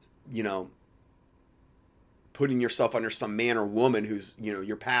 you know, putting yourself under some man or woman who's, you know,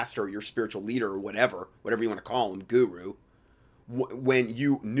 your pastor or your spiritual leader or whatever you want to call him, guru. When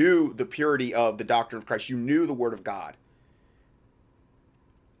you knew the purity of the doctrine of Christ, you knew the word of God.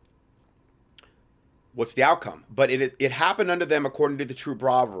 What's the outcome? But it happened unto them according to the true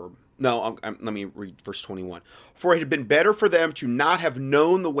proverb. No, let me read verse 21. For it had been better for them to not have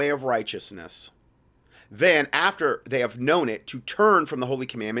known the way of righteousness than after they have known it to turn from the holy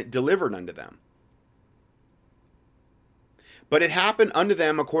commandment delivered unto them. But it happened unto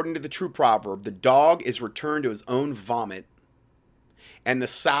them according to the true proverb, the dog is returned to his own vomit, and the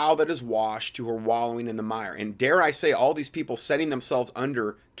sow that is washed to her wallowing in the mire. And dare I say, all these people setting themselves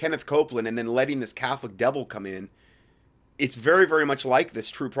under Kenneth Copeland and then letting this Catholic devil come in, it's very, very much like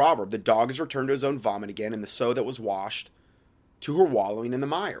this true proverb. The dog is returned to his own vomit again, and the sow that was washed to her wallowing in the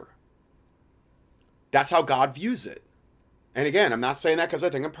mire. That's how God views it. And again, I'm not saying that because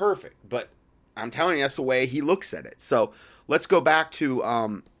I think I'm perfect, but I'm telling you that's the way he looks at it. So let's go back to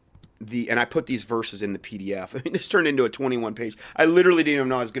and I put these verses in the PDF. I mean, this turned into a 21 page. I literally didn't even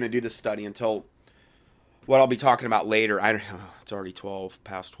know I was going to do this study until what I'll be talking about later. It's already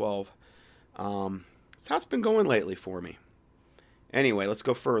past 12. That's how it's been going lately for me. Anyway, let's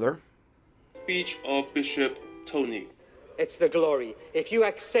go further. Speech of Bishop Tony. It's the glory. If you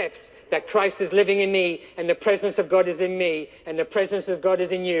accept that Christ is living in me and the presence of God is in me and the presence of God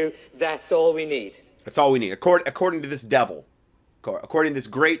is in you, that's all we need. That's all we need. According to this devil, according to this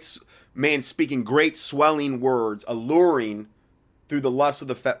great man speaking great swelling words, alluring through the lust of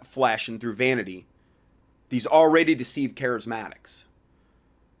the flesh and through vanity, these already deceived charismatics.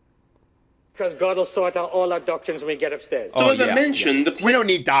 Because God will sort out all our doctrines when we get upstairs. So as I mentioned, we don't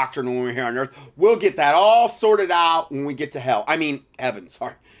need doctrine when we're here on earth. We'll get that all sorted out when we get to hell. I mean, heaven,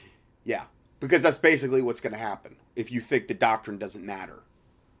 sorry. Yeah, because that's basically what's going to happen if you think the doctrine doesn't matter.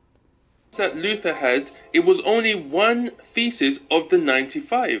 That Luther had, it was only one thesis of the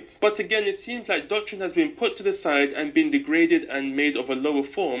 95. But again, it seems like doctrine has been put to the side and been degraded and made of a lower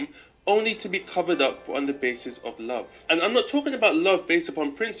form, only to be covered up on the basis of love. And I'm not talking about love based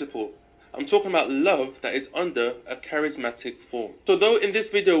upon principle. I'm talking about love that is under a charismatic form. So though in this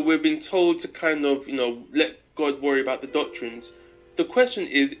video we've been told to kind of, let God worry about the doctrines, the question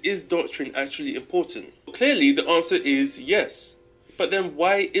is doctrine actually important? Clearly the answer is yes. But then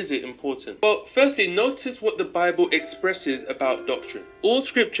why is it important? Well, firstly, notice what the Bible expresses about doctrine. All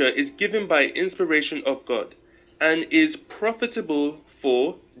scripture is given by inspiration of God and is profitable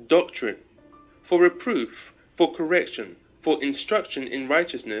for doctrine, for reproof, for correction, for instruction in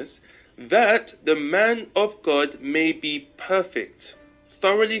righteousness, that the man of God may be perfect,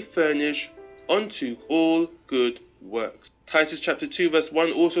 thoroughly furnished unto all good works. Titus chapter 2 verse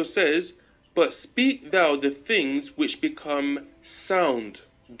 1 also says, but speak thou the things which become sound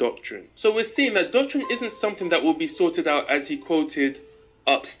doctrine. So we're seeing that doctrine isn't something that will be sorted out, as he quoted,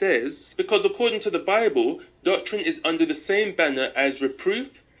 upstairs, because according to the Bible, doctrine is under the same banner as reproof,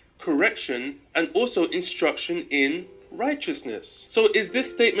 correction, and also instruction in righteousness. So is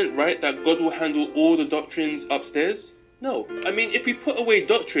this statement right, that God will handle all the doctrines upstairs? No. I mean, if we put away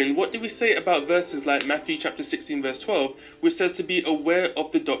doctrine, what do we say about verses like Matthew chapter 16 verse 12, which says to be aware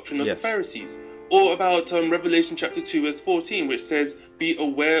of the doctrine of the Pharisees? Or about Revelation chapter 2 verse 14, which says, be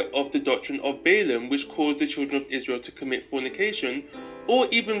aware of the doctrine of Balaam, which caused the children of Israel to commit fornication. Or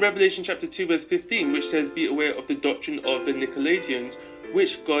even Revelation chapter 2 verse 15, which says, be aware of the doctrine of the Nicolaitans,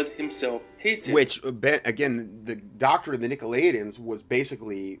 which God himself hated. Which, again, the doctrine of the Nicolaitans was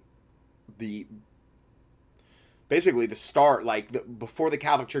basically the basically the start, before the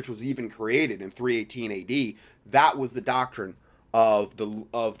Catholic Church was even created in 318 AD. That was the doctrine of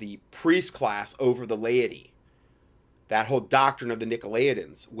the priest class over the laity. That whole doctrine of the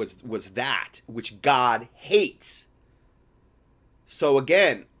Nicolaitans was that which God hates. So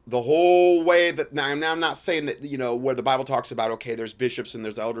again, the whole way that now I'm not saying that, where the Bible talks about, okay, there's bishops and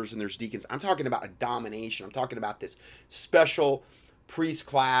there's elders and there's deacons. I'm talking about a domination. I'm talking about this special priest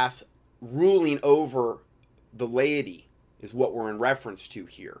class ruling over the laity is what we're in reference to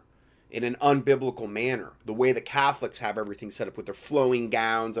here, in an unbiblical manner. The way the Catholics have everything set up with their flowing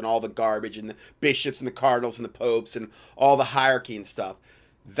gowns and all the garbage and the bishops and the cardinals and the popes and all the hierarchy and stuff.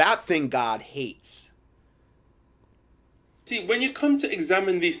 That thing God hates. See, when you come to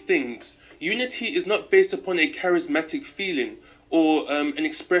examine these things, unity is not based upon a charismatic feeling or an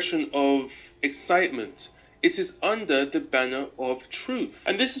expression of excitement. It is under the banner of truth.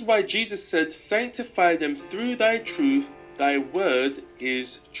 And this is why Jesus said, sanctify them through thy truth, thy word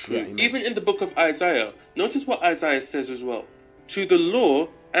is truth. Yeah, even in the book of Isaiah, notice what Isaiah says as well. To the law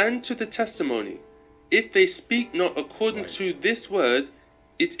and to the testimony, if they speak not according to this word,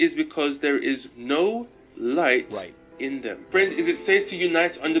 it is because there is no light in them. Friends, is it safe to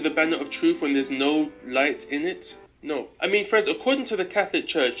unite under the banner of truth when there's no light in it? No. I mean, friends, according to the Catholic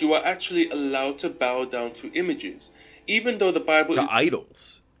Church, you are actually allowed to bow down to images, even though the Bible to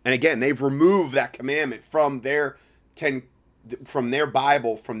idols. And again, they've removed that commandment from their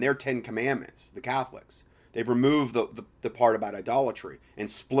Bible, from their 10 commandments, the Catholics. They've removed the part about idolatry and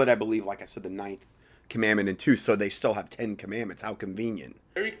split, I believe, like I said, the 9th commandment in two, so they still have 10 commandments. How convenient.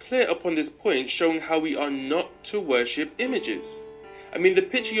 Very clear upon this point, showing how we are not to worship images. I mean, the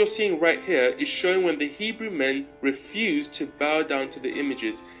picture you're seeing right here is showing when the Hebrew men refused to bow down to the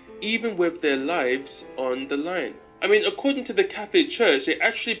images, even with their lives on the line. I mean, according to the Catholic Church, they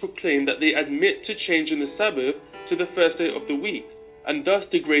actually proclaim that they admit to changing the Sabbath to the first day of the week, and thus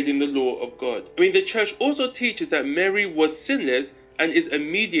degrading the law of God. I mean, the Church also teaches that Mary was sinless and is a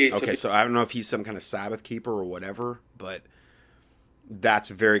mediator. Okay, so I don't know if he's some kind of Sabbath keeper or whatever, but that's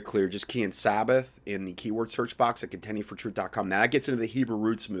very clear. Just key in Sabbath in the keyword search box at contendingfortruth.com. Now that gets into the Hebrew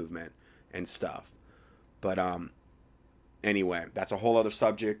roots movement and stuff. But anyway, that's a whole other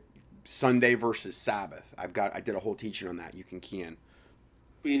subject. Sunday versus Sabbath. I did a whole teaching on that. You can key in.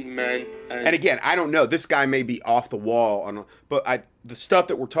 Between man and again, I don't know. This guy may be off the wall but the stuff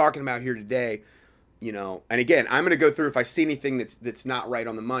that we're talking about here today, and again, I'm going to go through if I see anything that's not right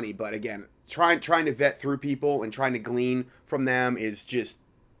on the money, but again, trying to vet through people and trying to glean from them is just,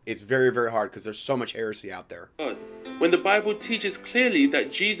 it's very, very hard because there's so much heresy out there. When the Bible teaches clearly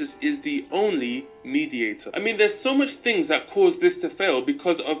that Jesus is the only mediator. I mean, there's so much things that cause this to fail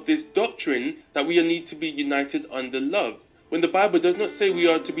because of this doctrine that we need to be united under love. When the Bible does not say we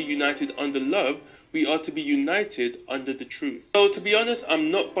are to be united under love, we are to be united under the truth. So to be honest,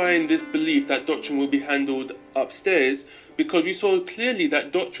 I'm not buying this belief that doctrine will be handled upstairs, because we saw clearly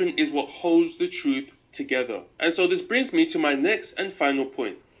that doctrine is what holds the truth together. And so this brings me to my next and final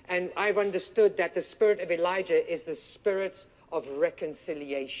point. And I've understood that the spirit of Elijah is the spirit of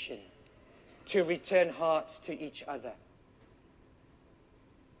reconciliation, to return hearts to each other.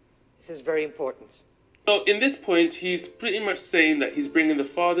 This is very important. So in this point, he's pretty much saying that he's bringing the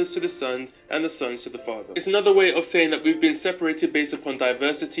fathers to the sons and the sons to the father. It's another way of saying that we've been separated based upon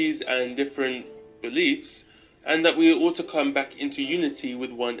diversities and different beliefs, and that we ought to come back into unity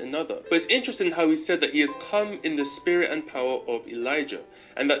with one another. But it's interesting how he said that he has come in the spirit and power of Elijah,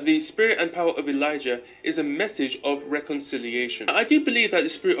 and that the spirit and power of Elijah is a message of reconciliation. I do believe that the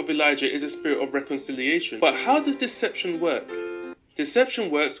spirit of Elijah is a spirit of reconciliation, but how does deception work?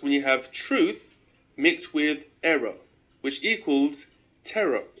 Deception works when you have truth mixed with error, which equals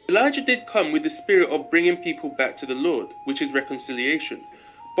terror. Elijah did come with the spirit of bringing people back to the Lord, which is reconciliation.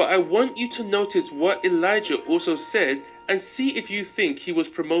 But I want you to notice what Elijah also said and see if you think he was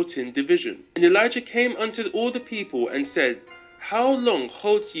promoting division. And Elijah came unto all the people and said, How long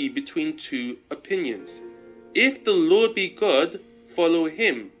halt ye between two opinions? If the Lord be God, follow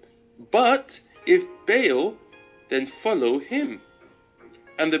him. But if Baal, then follow him.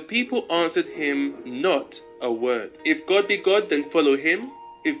 And the people answered him not a word. If God be God, then follow him.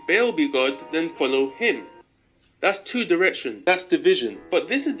 If Baal be God, then follow him. That's two direction. That's division. But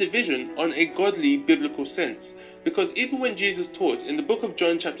this is division on a godly biblical sense. Because even when Jesus taught in the book of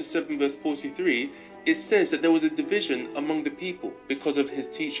John chapter 7 verse 43, it says that there was a division among the people because of his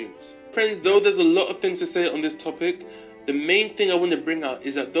teachings. Friends, though there's a lot of things to say on this topic, the main thing I want to bring out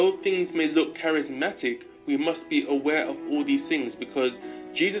is that though things may look charismatic, we must be aware of all these things, because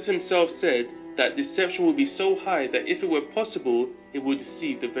Jesus himself said that deception will be so high that if it were possible, it would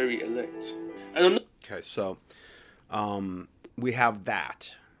deceive the very elect. And I'm not... Okay, so We have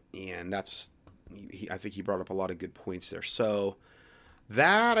that, and that's, I think he brought up a lot of good points there. So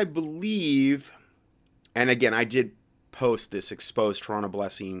that, I believe, and again, I did post this Exposed Toronto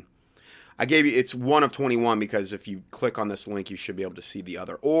Blessing. I gave you, it's one of 21, because if you click on this link, you should be able to see the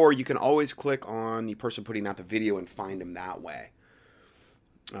other. Or you can always click on the person putting out the video and find them that way.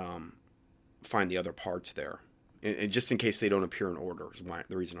 Find the other parts there. And just in case they don't appear in order is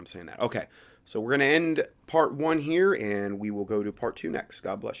the reason I'm saying that. Okay, so we're going to end part 1 here, and we will go to part 2 next.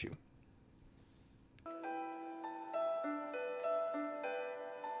 God bless you.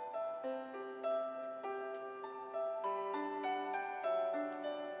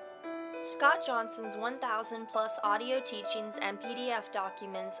 Scott Johnson's 1,000 plus audio teachings and PDF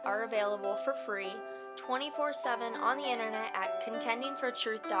documents are available for free 24/7 on the internet at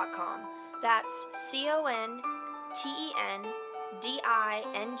contendingfortruth.com. That's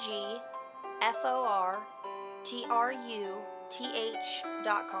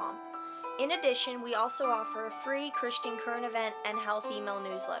CONTENDINGFORTRUTH.com. In addition, we also offer a free Christian current event and health email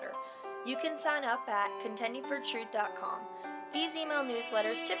newsletter. You can sign up at contendingfortruth.com. These email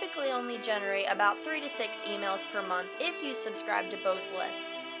newsletters typically only generate about 3 to 6 emails per month if you subscribe to both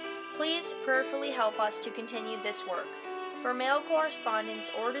lists. Please prayerfully help us to continue this work. For mail correspondence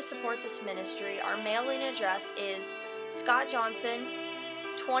or to support this ministry, our mailing address is Scott Johnson,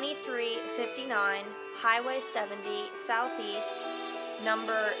 2359 Highway 70 Southeast,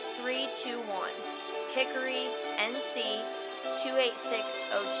 number 321, Hickory, NC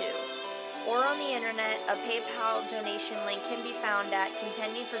 28602. Or on the internet, a PayPal donation link can be found at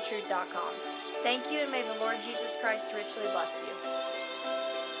contendingfortruth.com. Thank you, and may the Lord Jesus Christ richly bless you.